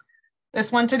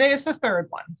 This one today is the 3rd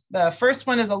one. The first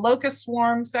one is a locust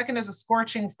swarm. Second is a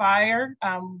scorching fire.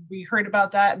 We heard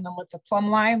about that and then with the plumb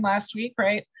line last week,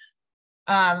 right?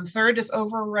 3rd is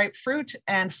overripe fruit.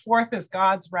 And 4th is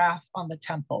God's wrath on the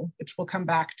temple, which we'll come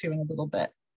back to in a little bit.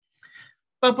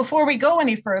 But before we go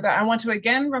any further, I want to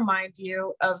again remind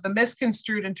you of the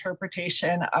misconstrued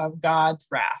interpretation of God's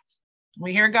wrath. When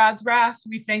we hear God's wrath,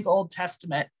 we think Old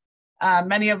Testament.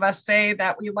 Many of us say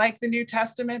that we like the New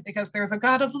Testament because there's a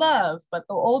God of love, but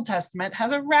the Old Testament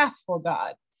has a wrathful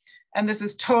God. And this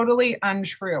is totally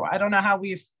untrue. I don't know how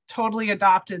we've totally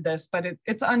adopted this, but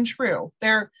it's untrue.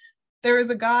 There is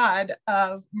a God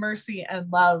of mercy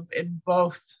and love in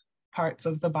both parts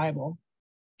of the Bible.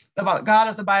 The God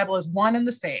of the Bible is one and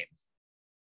the same.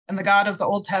 And the God of the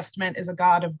Old Testament is a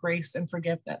God of grace and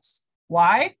forgiveness.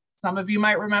 Why? Some of you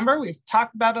might remember, we've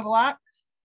talked about it a lot.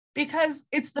 Because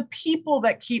it's the people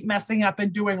that keep messing up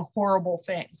and doing horrible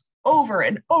things over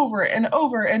and over and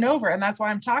over and over. And that's why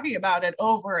I'm talking about it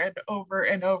over and over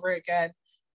and over again,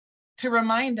 to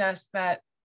remind us that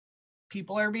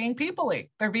people are being people-y.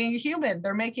 They're being human.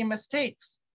 They're making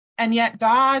mistakes. And yet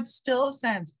God still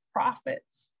sends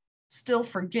prophets, still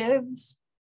forgives,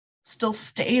 still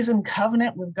stays in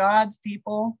covenant with God's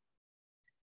people.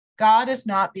 God is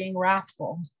not being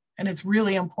wrathful. And it's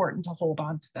really important to hold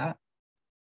on to that.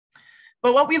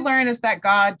 But what we learn is that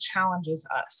God challenges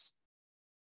us.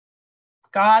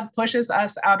 God pushes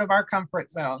us out of our comfort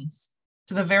zones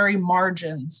to the very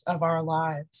margins of our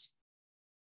lives.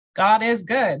 God is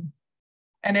good.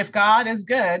 And if God is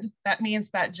good, that means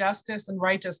that justice and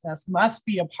righteousness must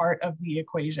be a part of the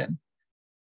equation.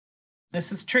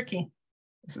 This is tricky.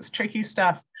 This is tricky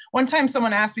stuff. One time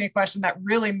someone asked me a question that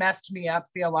really messed me up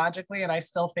theologically, and I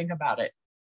still think about it.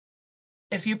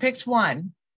 If you picked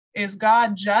one, is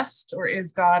God just or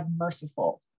is God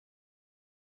merciful?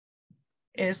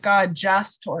 Is God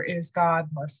just or is God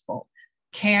merciful?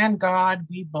 Can God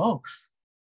be both?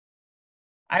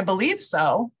 I believe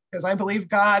so, because I believe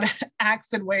God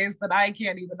acts in ways that I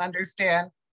can't even understand.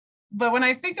 But when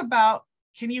I think about,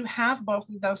 can you have both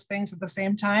of those things at the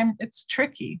same time? It's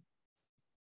tricky.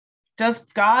 Does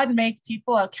God make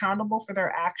people accountable for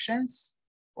their actions,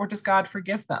 or does God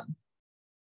forgive them?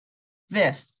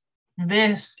 This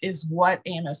is what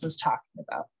Amos is talking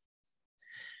about.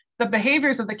 The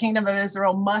behaviors of the kingdom of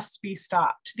Israel must be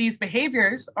stopped. These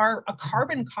behaviors are a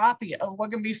carbon copy of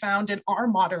what can be found in our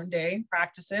modern day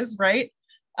practices, right?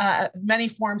 Many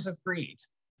forms of greed.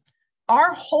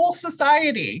 Our whole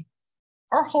society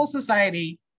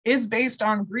is based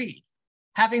on greed,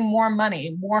 having more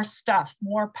money, more stuff,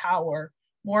 more power,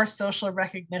 more social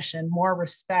recognition, more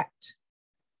respect.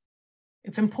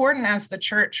 It's important as the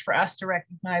church for us to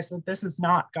recognize that this is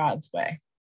not God's way.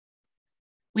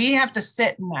 We have to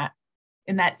sit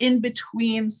in that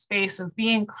in-between space of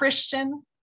being Christian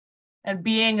and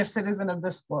being a citizen of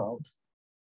this world,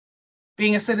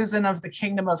 being a citizen of the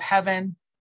kingdom of heaven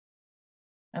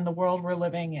and the world we're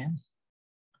living in.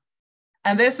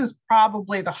 And this is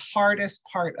probably the hardest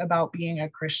part about being a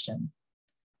Christian.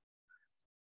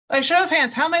 By show of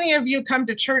hands, how many of you come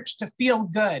to church to feel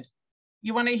good?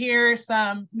 You want to hear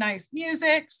some nice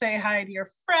music, say hi to your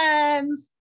friends,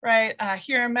 right?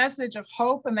 Hear a message of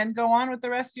hope and then go on with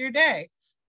the rest of your day.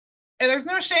 And there's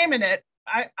no shame in it.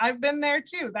 I've been there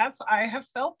too. I have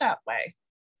felt that way,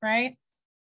 right?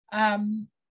 I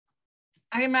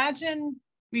imagine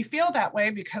we feel that way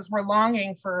because we're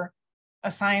longing for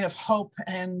a sign of hope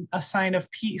and a sign of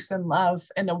peace and love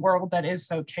in a world that is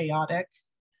so chaotic.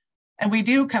 And we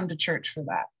do come to church for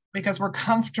that because we're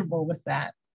comfortable with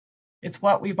that. It's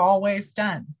what we've always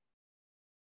done.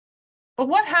 But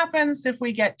what happens if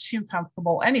we get too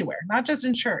comfortable anywhere, not just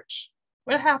in church?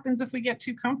 What happens if we get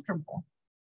too comfortable?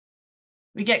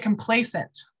 We get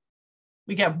complacent.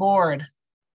 We get bored.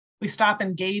 We stop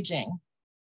engaging.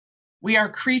 We are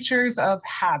creatures of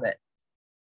habit.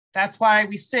 That's why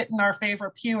we sit in our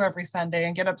favorite pew every Sunday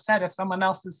and get upset if someone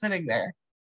else is sitting there.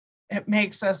 It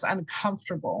makes us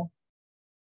uncomfortable,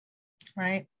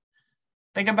 right?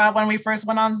 Think about when we first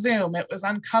went on Zoom. It was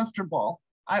uncomfortable.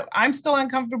 I'm still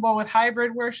uncomfortable with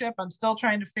hybrid worship. I'm still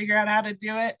trying to figure out how to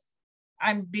do it.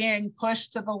 I'm being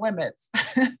pushed to the limits.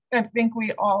 I think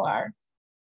we all are.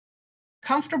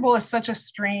 Comfortable is such a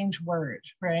strange word,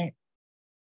 right?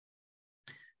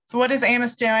 So what is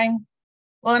Amos doing?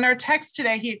 Well, in our text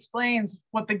today, he explains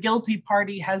what the guilty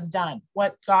party has done,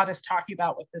 what God is talking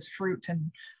about with this fruit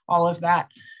and all of that.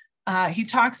 He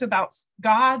talks about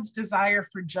God's desire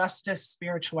for justice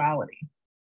spirituality.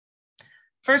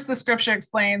 First, the scripture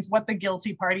explains what the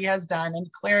guilty party has done and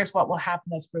declares what will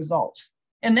happen as a result.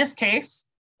 In this case,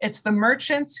 it's the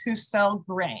merchants who sell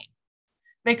grain.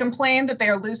 They complain that they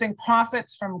are losing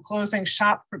profits from closing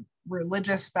shop for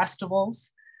religious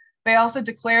festivals. They also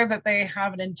declare that they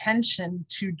have an intention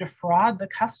to defraud the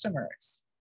customers.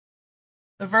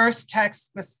 The verse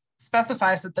text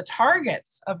specifies that the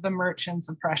targets of the merchants'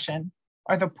 oppression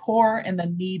are the poor and the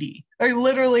needy. They're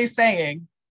literally saying,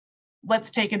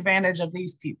 let's take advantage of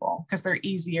these people because they're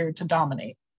easier to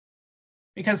dominate,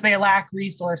 because they lack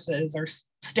resources or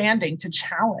standing to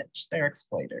challenge their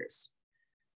exploiters.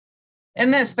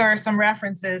 In this, there are some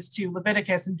references to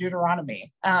Leviticus and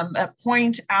Deuteronomy that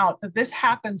point out that this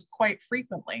happens quite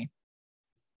frequently.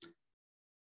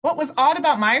 What was odd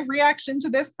about my reaction to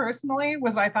this personally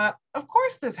was I thought, of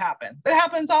course this happens. It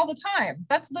happens all the time.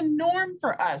 That's the norm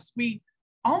for us. We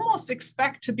almost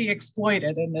expect to be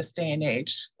exploited in this day and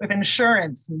age with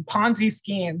insurance and Ponzi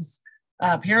schemes,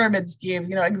 pyramid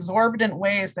schemes, exorbitant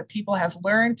ways that people have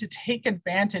learned to take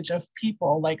advantage of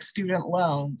people like student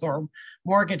loans or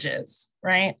mortgages,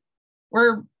 right?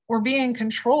 We're being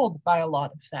controlled by a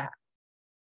lot of that.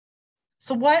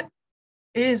 So what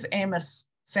is Amos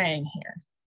saying here?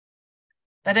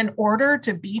 That in order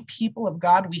to be people of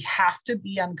God, we have to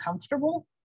be uncomfortable?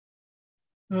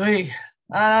 I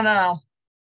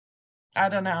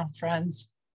don't know, friends.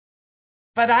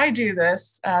 But I do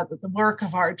this, the work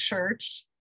of our church.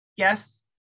 Yes,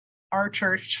 our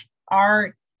church,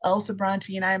 our Elsa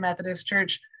Bronte United Methodist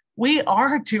Church, we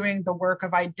are doing the work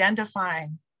of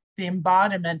identifying the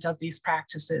embodiment of these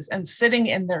practices and sitting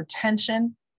in their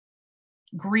tension,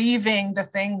 grieving the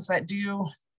things that do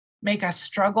make us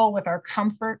struggle with our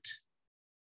comfort.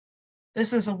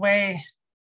 This is a way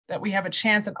that we have a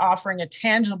chance at offering a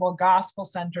tangible,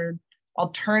 gospel-centered,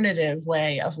 alternative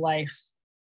way of life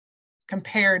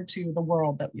compared to the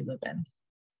world that we live in.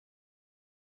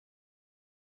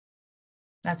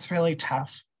 That's really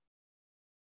tough.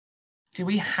 Do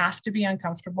we have to be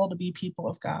uncomfortable to be people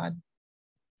of God?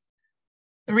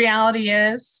 The reality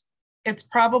is, it's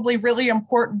probably really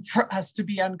important for us to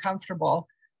be uncomfortable,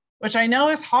 which I know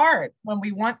is hard when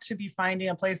we want to be finding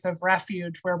a place of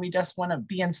refuge where we just want to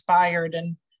be inspired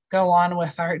and go on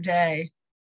with our day.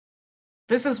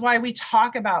 This is why we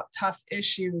talk about tough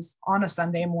issues on a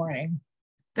Sunday morning.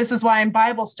 This is why in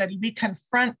Bible study, we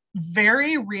confront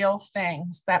very real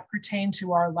things that pertain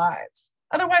to our lives.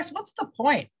 Otherwise, what's the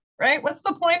point, right? What's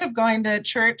the point of going to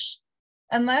church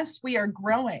unless we are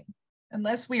growing,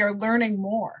 unless we are learning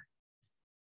more?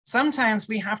 Sometimes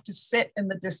we have to sit in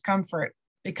the discomfort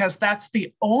because that's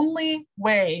the only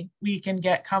way we can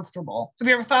get comfortable. Have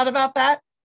you ever thought about that?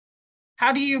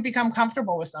 How do you become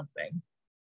comfortable with something?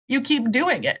 You keep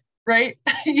doing it, right?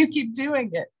 You keep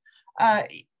doing it.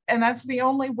 And that's the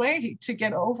only way to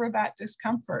get over that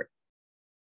discomfort.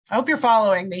 I hope you're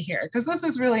following me here because this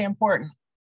is really important.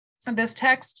 And this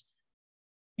text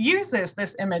uses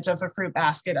this image of the fruit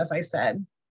basket, as I said.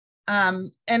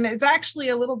 And it's actually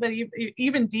a little bit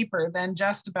even deeper than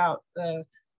just about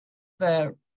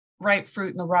the ripe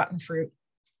fruit and the rotten fruit.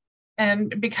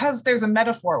 And because there's a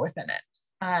metaphor within it,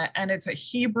 and it's a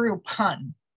Hebrew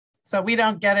pun, so we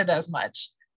don't get it as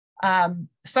much.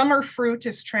 Summer fruit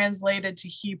is translated to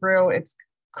Hebrew. It's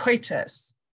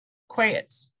quatis.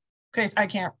 I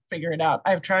can't figure it out.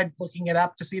 I've tried looking it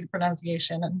up to see the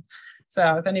pronunciation. And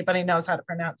so if anybody knows how to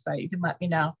pronounce that, you can let me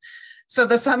know. So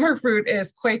the summer fruit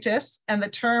is quatis, and the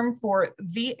term for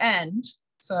the end,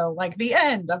 so like the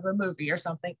end of the movie or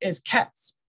something, is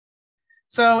ketz.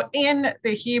 So in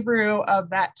the Hebrew of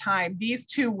that time, these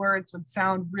two words would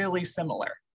sound really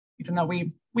similar, even though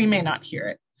we may not hear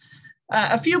it.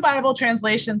 A few Bible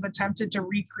translations attempted to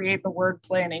recreate the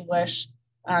wordplay in English.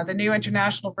 The New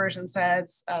International Version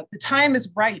says, the time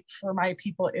is ripe for my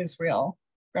people Israel,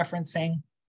 referencing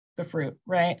the fruit,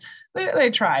 right? They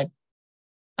tried.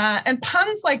 And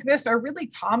puns like this are really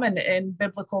common in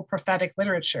biblical prophetic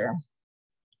literature.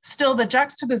 Still, the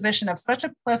juxtaposition of such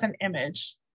a pleasant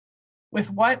image with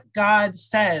what God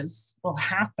says will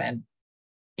happen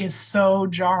is so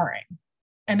jarring,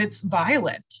 and it's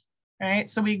violent, right?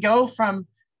 So we go from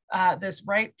this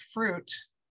ripe fruit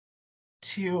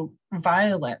to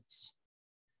violence.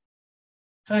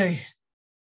 Hey.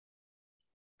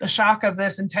 The shock of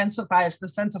this intensifies the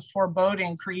sense of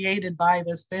foreboding created by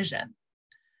this vision.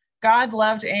 God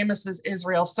loved Amos's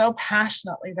Israel so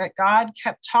passionately that God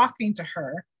kept talking to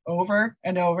her over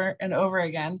and over and over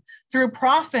again through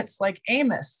prophets like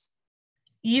Amos,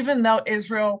 even though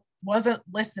Israel wasn't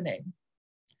listening.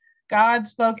 God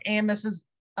spoke Amos's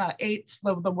 8,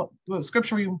 the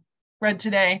scripture we read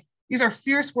today. These are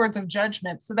fierce words of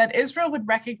judgment so that Israel would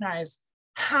recognize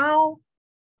how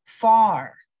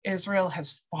far Israel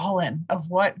has fallen of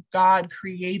what God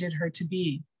created her to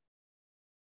be.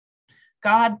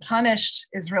 God punished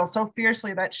Israel so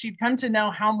fiercely that she'd come to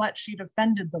know how much she'd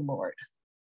offended the Lord.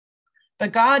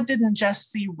 But God didn't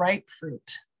just see ripe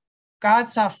fruit. God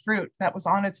saw fruit that was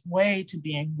on its way to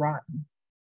being rotten.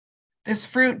 This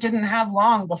fruit didn't have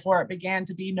long before it began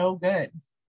to be no good.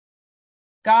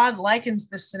 God likens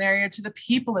this scenario to the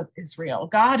people of Israel.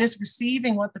 God is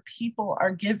receiving what the people are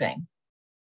giving.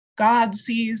 God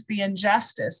sees the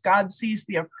injustice. God sees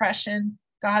the oppression.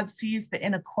 God sees the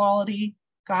inequality.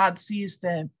 God sees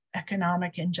the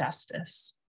economic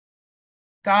injustice.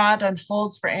 God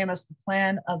unfolds for Amos the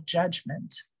plan of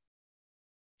judgment.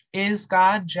 Is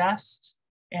God just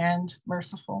and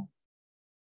merciful?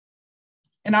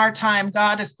 In our time,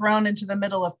 God is thrown into the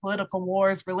middle of political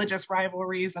wars, religious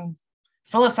rivalries, and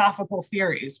philosophical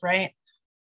theories, right?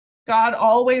 God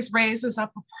always raises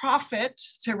up a prophet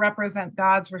to represent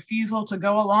God's refusal to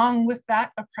go along with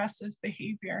that oppressive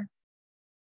behavior.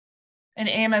 In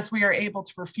Amos, we are able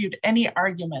to refute any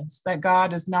arguments that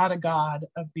God is not a God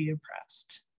of the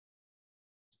oppressed.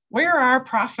 Where are our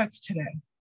prophets today?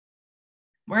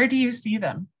 Where do you see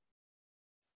them?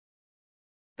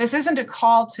 This isn't a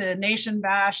call to nation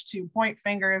bash, to point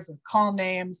fingers and call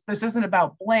names. This isn't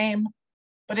about blame,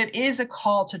 but it is a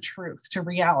call to truth, to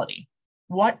reality.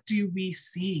 What do we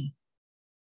see?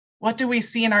 What do we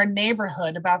see in our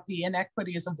neighborhood about the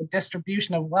inequities of the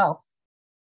distribution of wealth?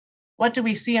 What do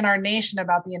we see in our nation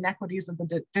about the inequities of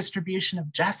the distribution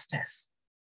of justice?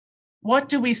 What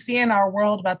do we see in our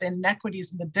world about the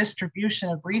inequities in the distribution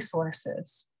of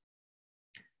resources?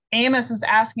 Amos is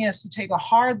asking us to take a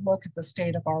hard look at the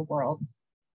state of our world.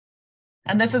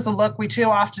 And this is a look we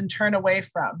too often turn away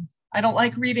from. I don't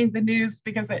like reading the news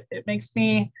because it makes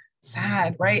me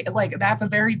sad, right? Like that's a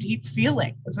very deep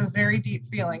feeling. It's a very deep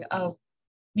feeling of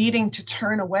needing to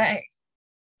turn away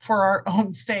for our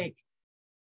own sake.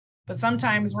 But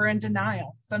sometimes we're in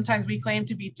denial. Sometimes we claim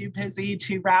to be too busy,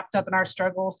 too wrapped up in our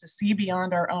struggles to see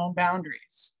beyond our own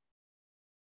boundaries.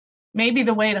 Maybe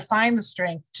the way to find the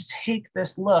strength to take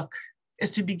this look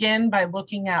is to begin by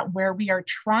looking at where we are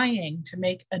trying to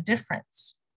make a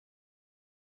difference.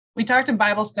 We talked in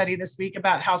Bible study this week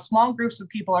about how small groups of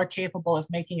people are capable of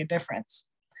making a difference.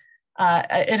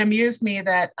 It amused me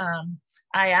that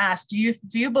I asked, do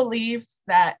you believe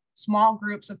that small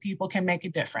groups of people can make a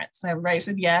difference? And everybody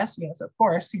said, yes, of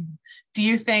course. Do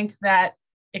you think that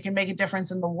it can make a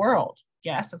difference in the world?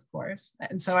 Yes, of course.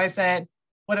 And so I said,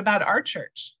 what about our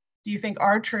church? Do you think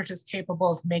our church is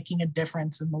capable of making a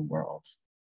difference in the world?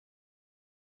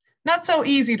 Not so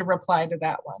easy to reply to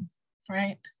that one,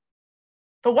 right?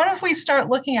 But what if we start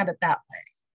looking at it that way?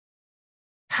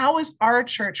 How is our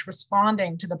church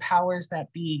responding to the powers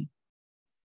that be?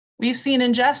 We've seen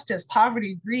injustice,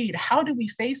 poverty, greed. How do we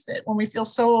face it when we feel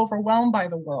so overwhelmed by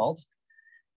the world?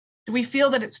 Do we feel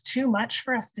that it's too much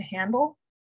for us to handle?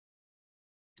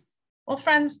 Well,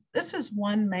 friends, this is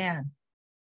one man.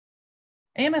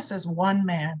 Amos is one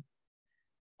man,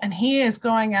 and he is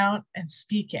going out and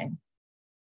speaking.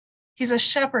 He's a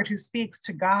shepherd who speaks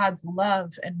to God's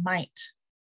love and might.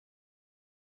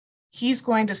 He's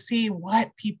going to see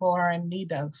what people are in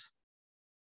need of.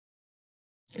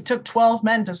 It took 12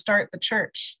 men to start the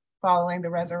church following the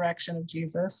resurrection of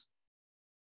Jesus.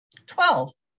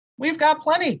 12. We've got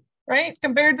plenty, right?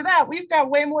 Compared to that, we've got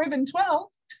way more than 12.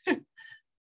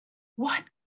 What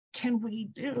can we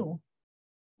do?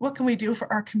 What can we do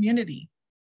for our community?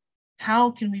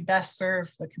 How can we best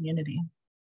serve the community?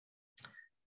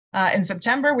 In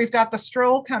September, we've got the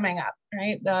stroll coming up,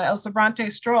 right? The El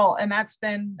Sobrante stroll. And that's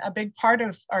been a big part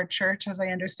of our church, as I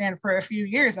understand, for a few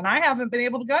years. And I haven't been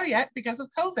able to go yet because of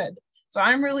COVID. So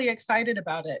I'm really excited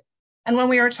about it. And when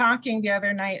we were talking the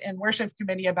other night in worship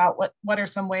committee about what are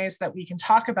some ways that we can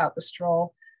talk about the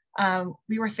stroll,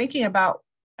 we were thinking about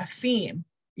a theme.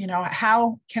 You know,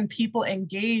 how can people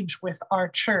engage with our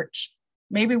church?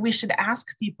 Maybe we should ask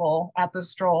people at the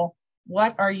stroll,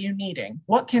 what are you needing?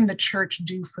 What can the church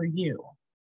do for you?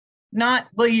 Not,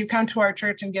 will you come to our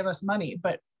church and give us money,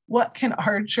 but what can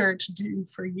our church do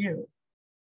for you?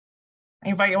 I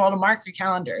invite you all to mark your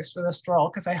calendars for the stroll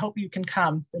because I hope you can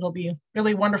come. It'll be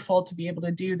really wonderful to be able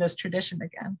to do this tradition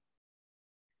again.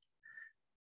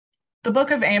 The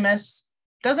book of Amos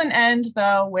doesn't end,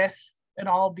 though, with it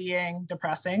all being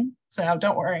depressing. So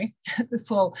don't worry,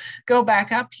 this will go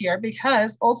back up here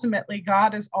because ultimately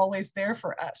God is always there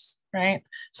for us, right?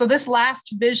 So this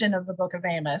last vision of the book of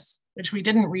Amos, which we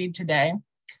didn't read today,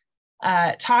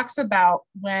 talks about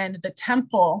when the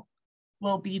temple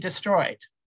will be destroyed.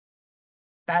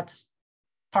 That's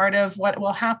part of what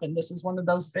will happen. This is one of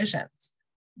those visions.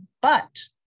 But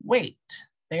wait,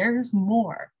 there's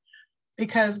more.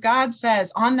 Because God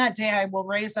says, on that day, I will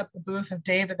raise up the booth of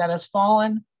David that has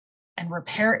fallen and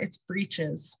repair its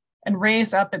breaches and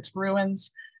raise up its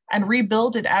ruins and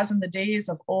rebuild it as in the days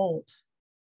of old,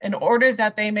 in order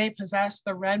that they may possess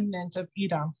the remnant of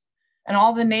Edom and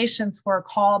all the nations who are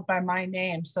called by my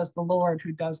name, says the Lord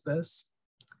who does this.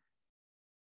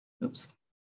 Oops.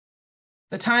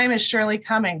 The time is surely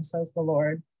coming, says the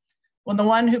Lord, when the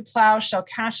one who plows shall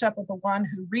catch up with the one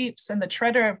who reaps, and the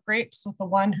treader of grapes with the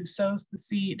one who sows the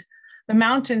seed. The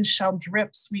mountains shall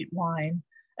drip sweet wine,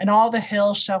 and all the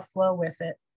hills shall flow with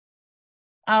it.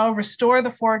 I will restore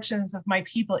the fortunes of my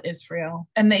people Israel,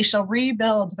 and they shall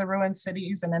rebuild the ruined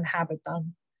cities and inhabit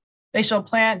them. They shall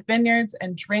plant vineyards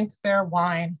and drink their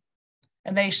wine,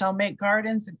 and they shall make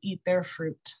gardens and eat their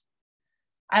fruit.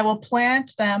 I will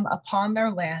plant them upon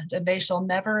their land, and they shall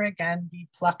never again be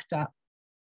plucked up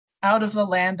out of the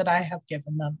land that I have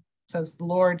given them, says the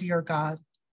Lord your God.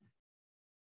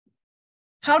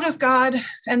 How does God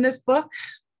end this book?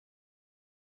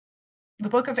 The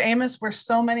book of Amos, where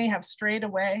so many have strayed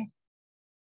away,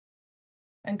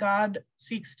 and God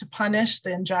seeks to punish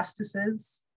the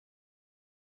injustices.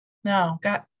 No,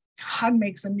 God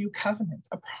makes a new covenant,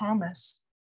 a promise.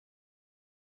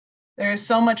 There is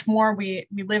so much more we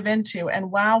live into,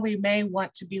 and while we may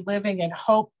want to be living in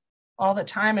hope all the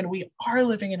time, and we are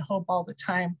living in hope all the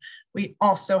time, we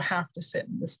also have to sit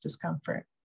in this discomfort.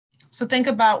 So think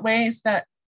about ways that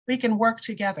we can work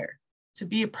together to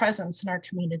be a presence in our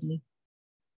community.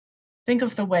 Think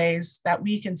of the ways that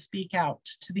we can speak out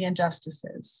to the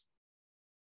injustices.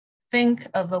 Think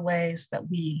of the ways that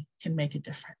we can make a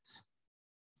difference.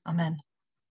 Amen.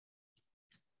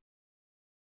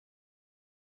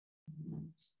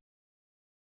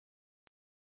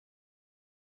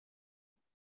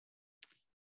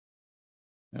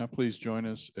 Now please join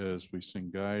us as we sing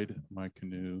Guide My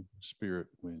Canoe, Spirit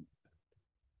Wind.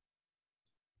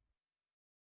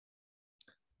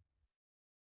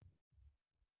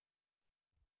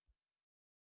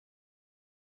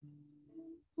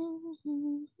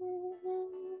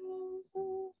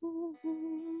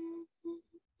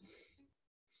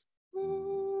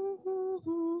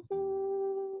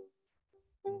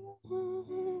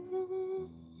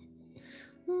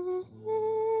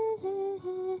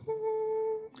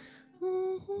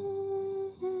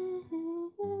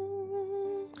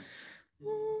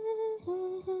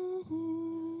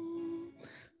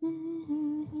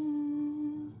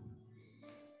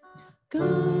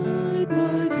 Guide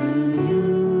my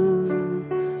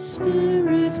canoe,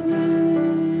 spirit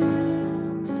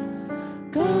wind.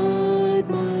 Guide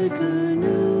my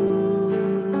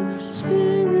canoe,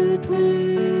 spirit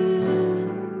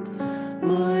wind.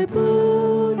 My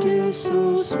boat is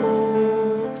so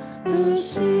small, the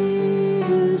sea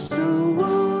is so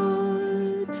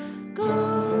wide.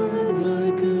 Guide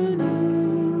my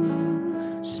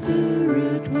canoe,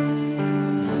 spirit wind.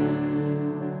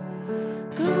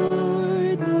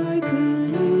 Guide my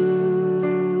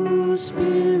canoe,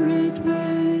 spirit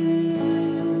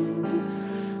wind.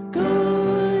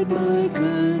 Guide my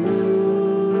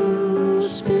canoe,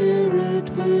 spirit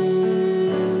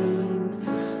wind.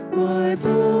 My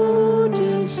boat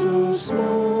is so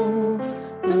small,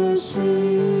 the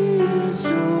sea is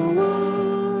so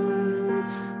wide.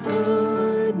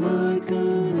 Guide my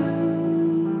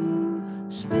canoe,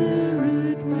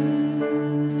 spirit wind.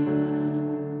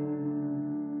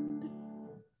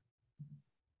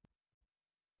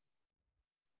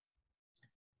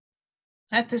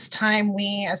 At this time,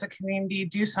 we as a community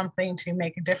do something to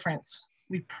make a difference.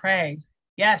 We pray.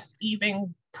 Yes,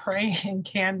 even praying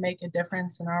can make a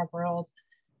difference in our world.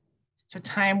 It's a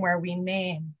time where we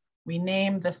name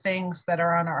the things that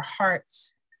are on our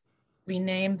hearts. We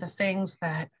name the things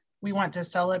that we want to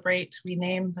celebrate. We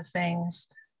name the things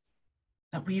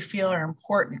that we feel are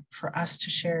important for us to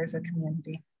share as a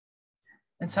community.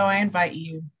 And so I invite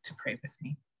you to pray with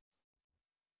me.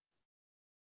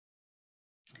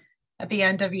 At the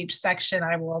end of each section,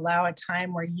 I will allow a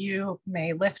time where you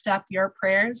may lift up your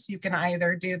prayers. You can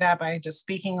either do that by just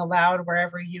speaking aloud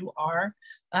wherever you are,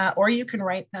 or you can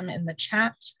write them in the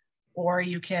chat, or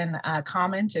you can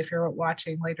comment if you're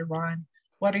watching later on.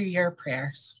 What are your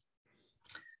prayers?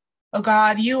 Oh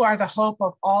God, you are the hope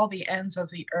of all the ends of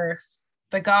the earth,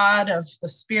 the God of the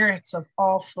spirits of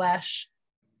all flesh.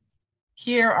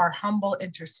 Hear our humble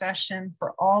intercession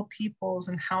for all peoples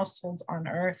and households on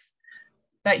earth,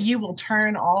 that you will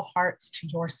turn all hearts to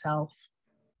yourself,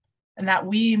 and that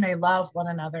we may love one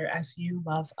another as you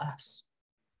love us.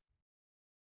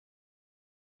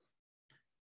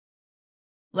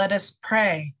 Let us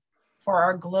pray for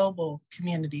our global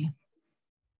community.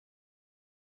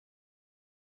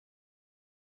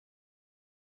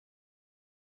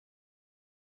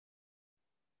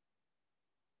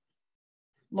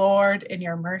 Lord, in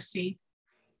your mercy,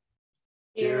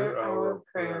 Hear our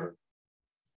prayer.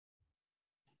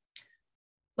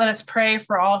 let us pray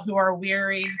for all who are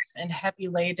weary and heavy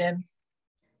laden.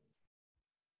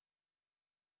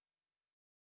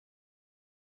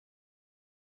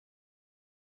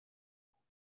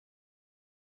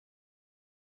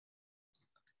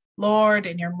 Lord,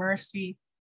 in your mercy,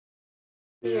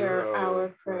 Hear our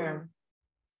prayer.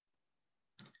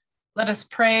 let us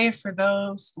pray for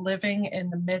those living in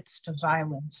the midst of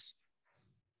violence.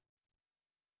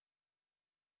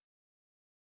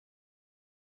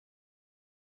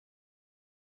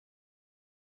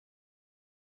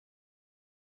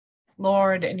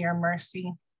 Lord, in your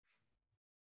mercy,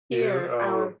 Hear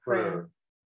our prayer.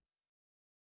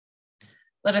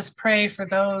 let us pray for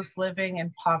those living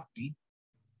in poverty.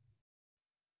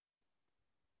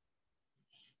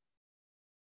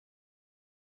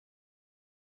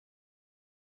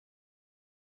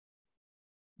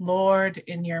 Lord,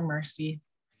 in your mercy,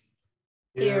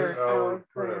 Hear our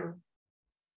prayer.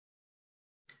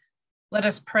 let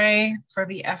us pray for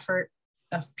the effort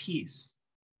of peace.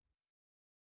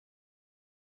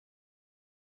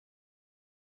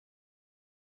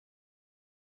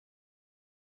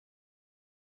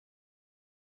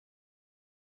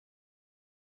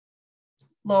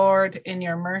 Lord, in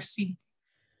your mercy,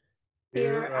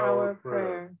 Hear our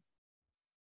prayer.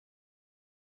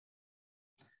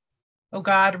 O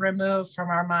God, remove from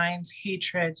our minds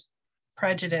hatred,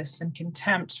 prejudice, and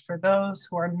contempt for those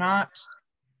who are not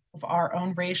of our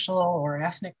own racial or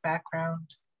ethnic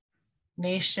background,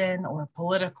 nation or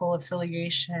political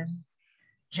affiliation,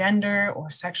 gender or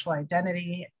sexual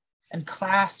identity, and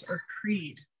class or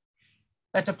creed,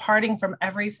 that departing from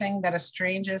everything that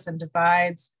estranges and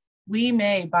divides, we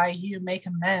may by you make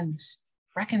amends,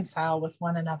 reconcile with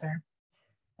one another,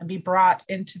 and be brought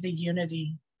into the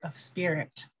unity of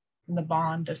spirit and the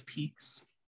bond of peace.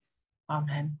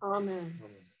 Amen. Amen.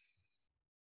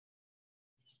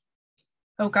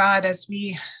 Oh God, as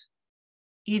we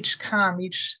each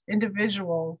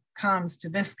individual comes to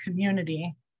this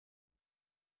community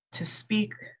to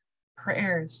speak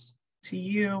prayers to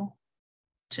you,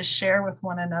 to share with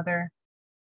one another,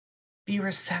 be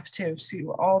receptive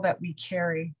to all that we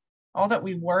carry, all that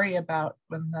we worry about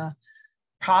when the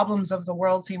problems of the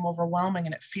world seem overwhelming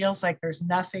and it feels like there's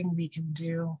nothing we can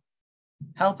do.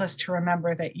 Help us to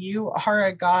remember that you are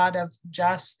a God of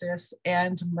justice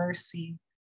and mercy,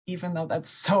 even though that's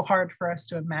so hard for us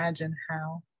to imagine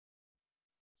how.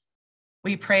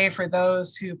 We pray for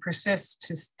those who persist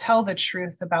to tell the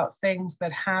truth about things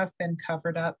that have been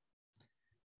covered up,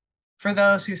 for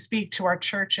those who speak to our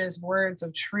church's words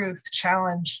of truth,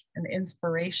 challenge, and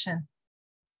inspiration,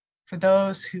 for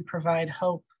those who provide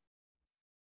hope.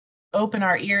 Open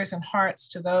our ears and hearts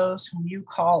to those whom you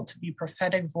called to be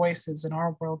prophetic voices in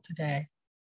our world today.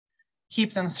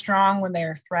 Keep them strong when they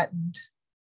are threatened.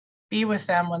 Be with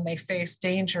them when they face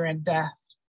danger and death.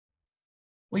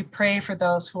 We pray for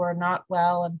those who are not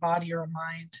well in body or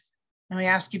mind, and we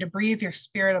ask you to breathe your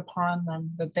spirit upon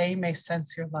them that they may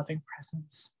sense your loving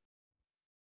presence.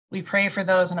 We pray for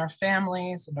those in our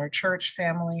families and our church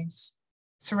families.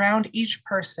 Surround each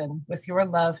person with your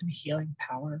love and healing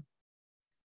power.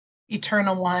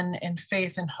 Eternal One, in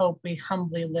faith and hope, we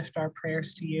humbly lift our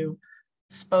prayers to you,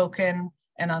 spoken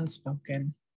and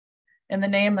unspoken. In the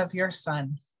name of your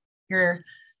Son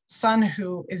Son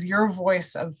who is your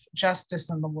voice of justice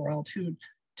in the world, who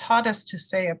taught us to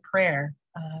say a prayer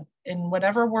in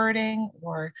whatever wording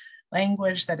or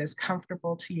language that is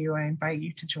comfortable to you. I invite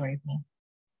you to join me.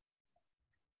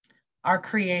 Our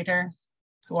Creator,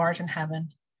 who art in heaven,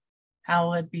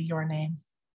 hallowed be your name.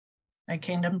 Thy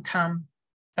kingdom come,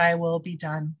 thy will be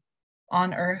done,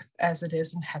 on earth as it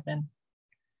is in heaven.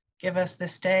 Give us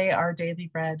this day our daily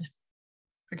bread.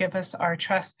 Forgive us our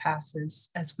trespasses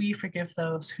as we forgive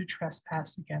those who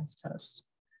trespass against us.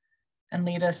 And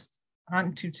lead us not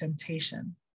into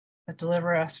temptation, but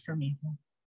deliver us from evil.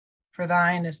 For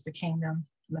thine is the kingdom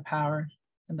and the power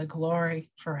and the glory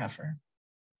forever.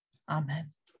 Amen.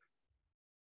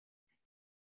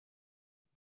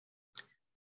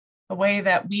 The way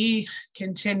that we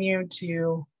continue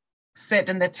to sit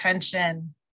in the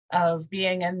tension of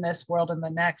being in this world and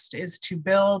the next is to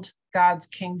build God's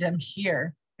kingdom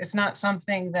here. It's not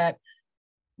something that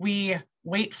we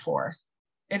wait for.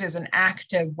 It is an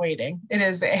active waiting. It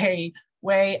is a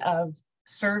way of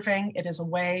serving. It is a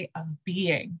way of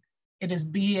being. It is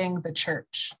being the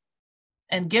church.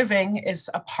 And giving is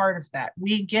a part of that.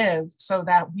 We give so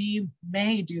that we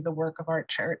may do the work of our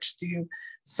church, do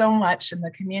so much in the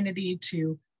community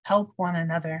to help one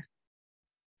another.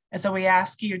 And so we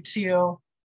ask you to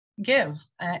give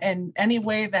in any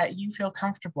way that you feel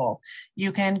comfortable.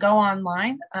 You can go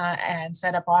online and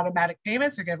set up automatic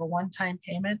payments or give a one-time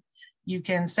payment. You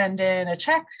can send in a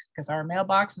check because our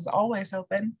mailbox is always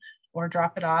open, or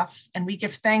drop it off. And we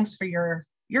give thanks for your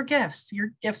gifts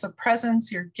of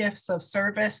presence, your gifts of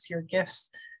service, your gifts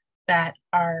that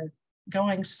are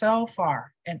going so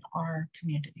far in our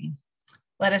community.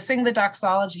 Let us sing the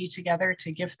doxology together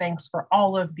to give thanks for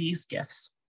all of these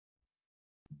gifts.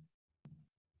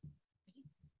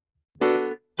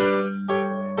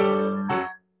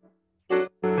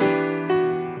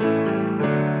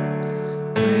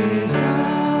 Praise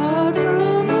God,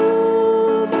 from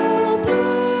whom all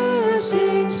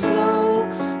blessings flow.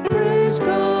 Praise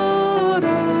God,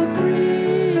 all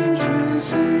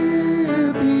creatures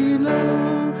here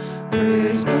below.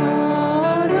 Praise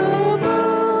God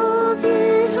above,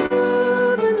 ye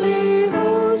heavenly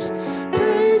hosts.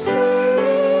 Praise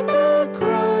Maker,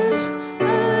 Christ,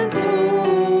 and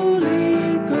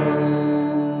Holy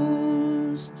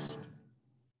Ghost.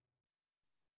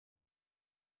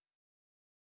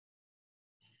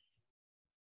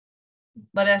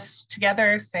 Let us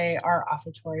together say our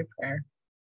offertory prayer.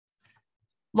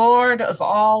 Lord of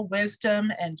all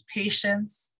wisdom and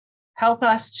patience, help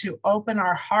us to open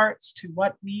our hearts to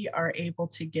what we are able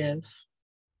to give.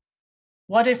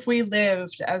 What if we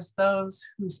lived as those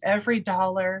whose every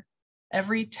dollar,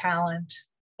 every talent,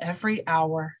 every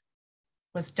hour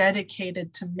was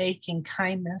dedicated to making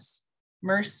kindness,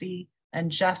 mercy,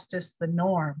 and justice the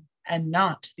norm and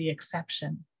not the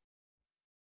exception?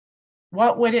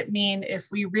 What would it mean if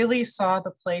we really saw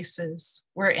the places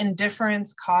where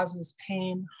indifference causes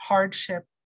pain, hardship,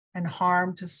 and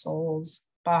harm to souls,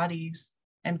 bodies,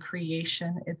 and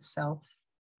creation itself?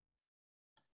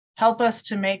 Help us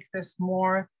to make this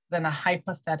more than a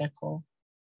hypothetical,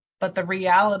 but the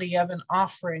reality of an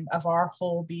offering of our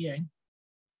whole being.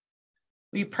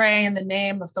 We pray in the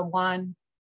name of the one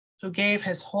who gave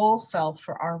his whole self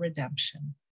for our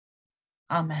redemption.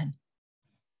 Amen.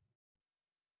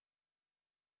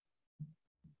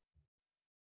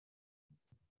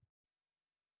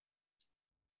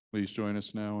 Please join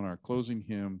us now in our closing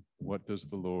hymn, What Does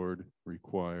the Lord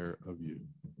Require of You?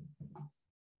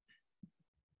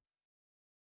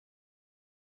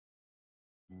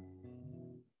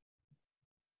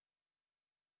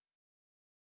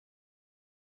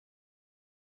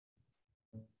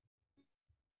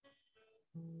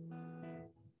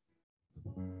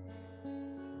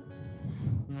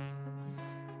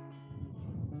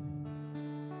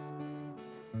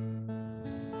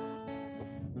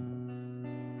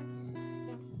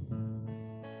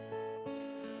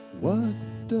 What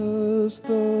does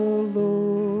the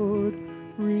Lord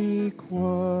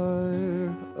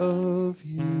require of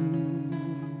you?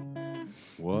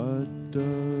 What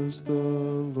does the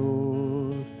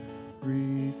Lord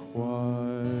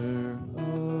require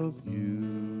of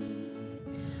you?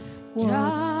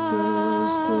 What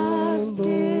does the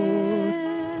Lord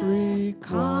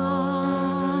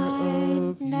require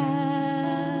of you?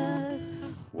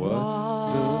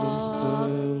 What does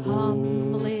the Lord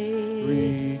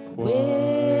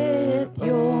with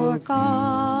your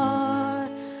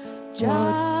God, justice,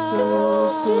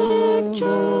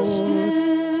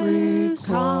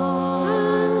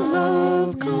 kind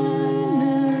love,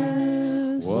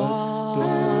 kindness,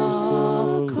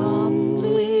 walk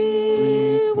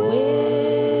humbly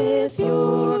with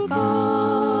your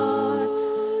God.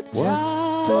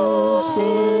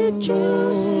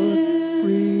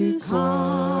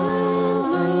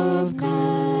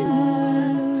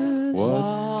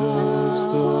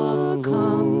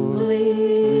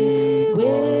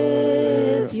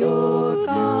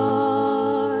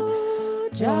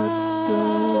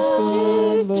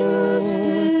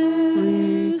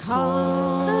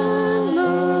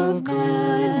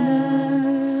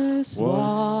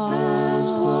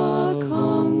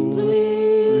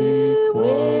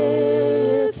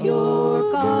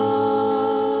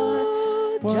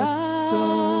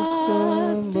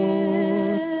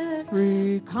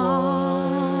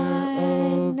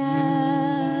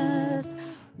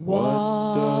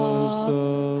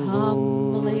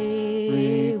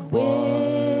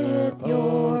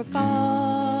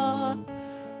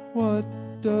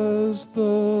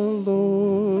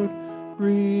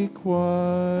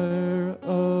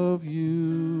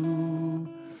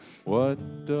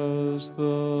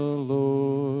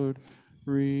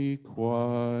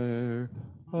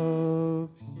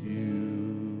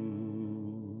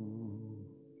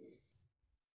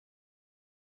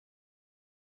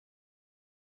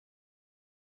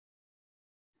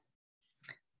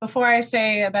 Before I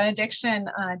say a benediction,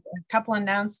 a couple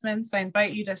announcements. I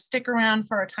invite you to stick around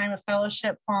for a time of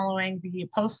fellowship following the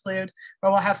postlude,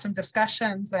 where we'll have some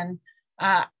discussions. And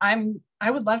I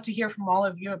would love to hear from all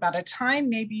of you about a time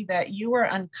maybe that you were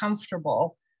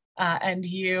uncomfortable and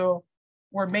you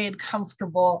were made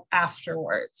comfortable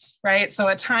afterwards, right? So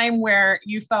a time where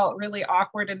you felt really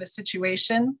awkward in a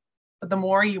situation, but the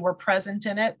more you were present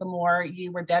in it, the more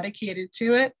you were dedicated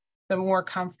to it, the more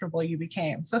comfortable you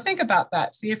became. So think about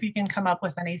that. See if you can come up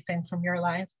with anything from your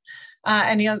life.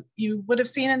 And you would have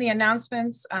seen in the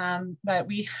announcements that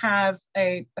we have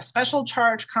a special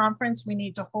charge conference we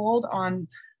need to hold on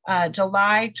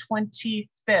July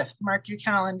 25th. Mark your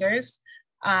calendars.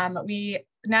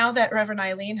 Now that Reverend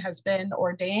Eileen has been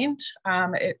ordained,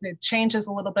 it changes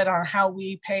a little bit on how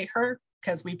we pay her,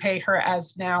 because we pay her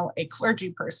as now a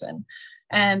clergy person.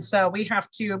 And so we have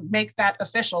to make that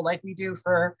official like we do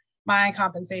for my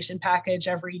compensation package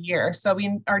every year. So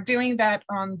we are doing that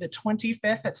on the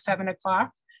 25th at 7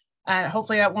 o'clock. And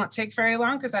hopefully that won't take very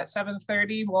long, because at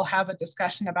 7:30, we'll have a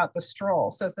discussion about the stroll.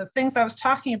 So the things I was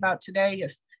talking about today,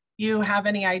 if you have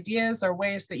any ideas or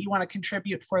ways that you want to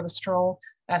contribute for the stroll,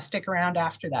 stick around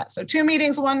after that. So 2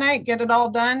 meetings one night, get it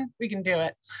all done, we can do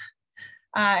it.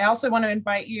 I also want to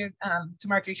invite you to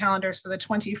mark your calendars for the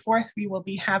 24th. We will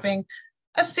be having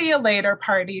a see you later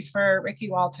party for Ricky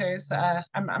Walters.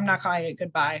 I'm not calling it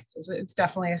goodbye, because it's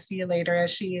definitely a see you later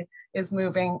as she is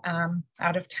moving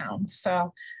out of town.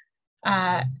 So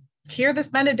hear this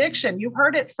benediction. You've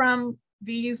heard it from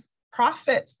these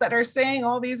prophets that are saying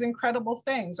all these incredible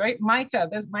things, right? Micah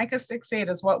 6:8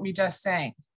 is what we just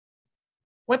sang.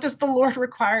 What does the Lord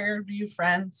require of you,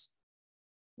 friends?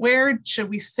 Where should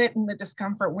we sit in the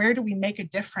discomfort? Where do we make a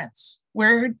difference?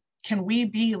 Where can we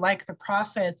be like the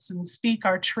prophets and speak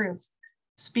our truth,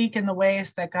 speak in the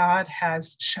ways that God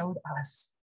has showed us?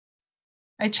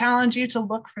 I challenge you to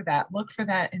look for that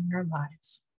in your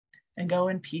lives, and go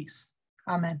in peace.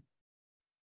 Amen.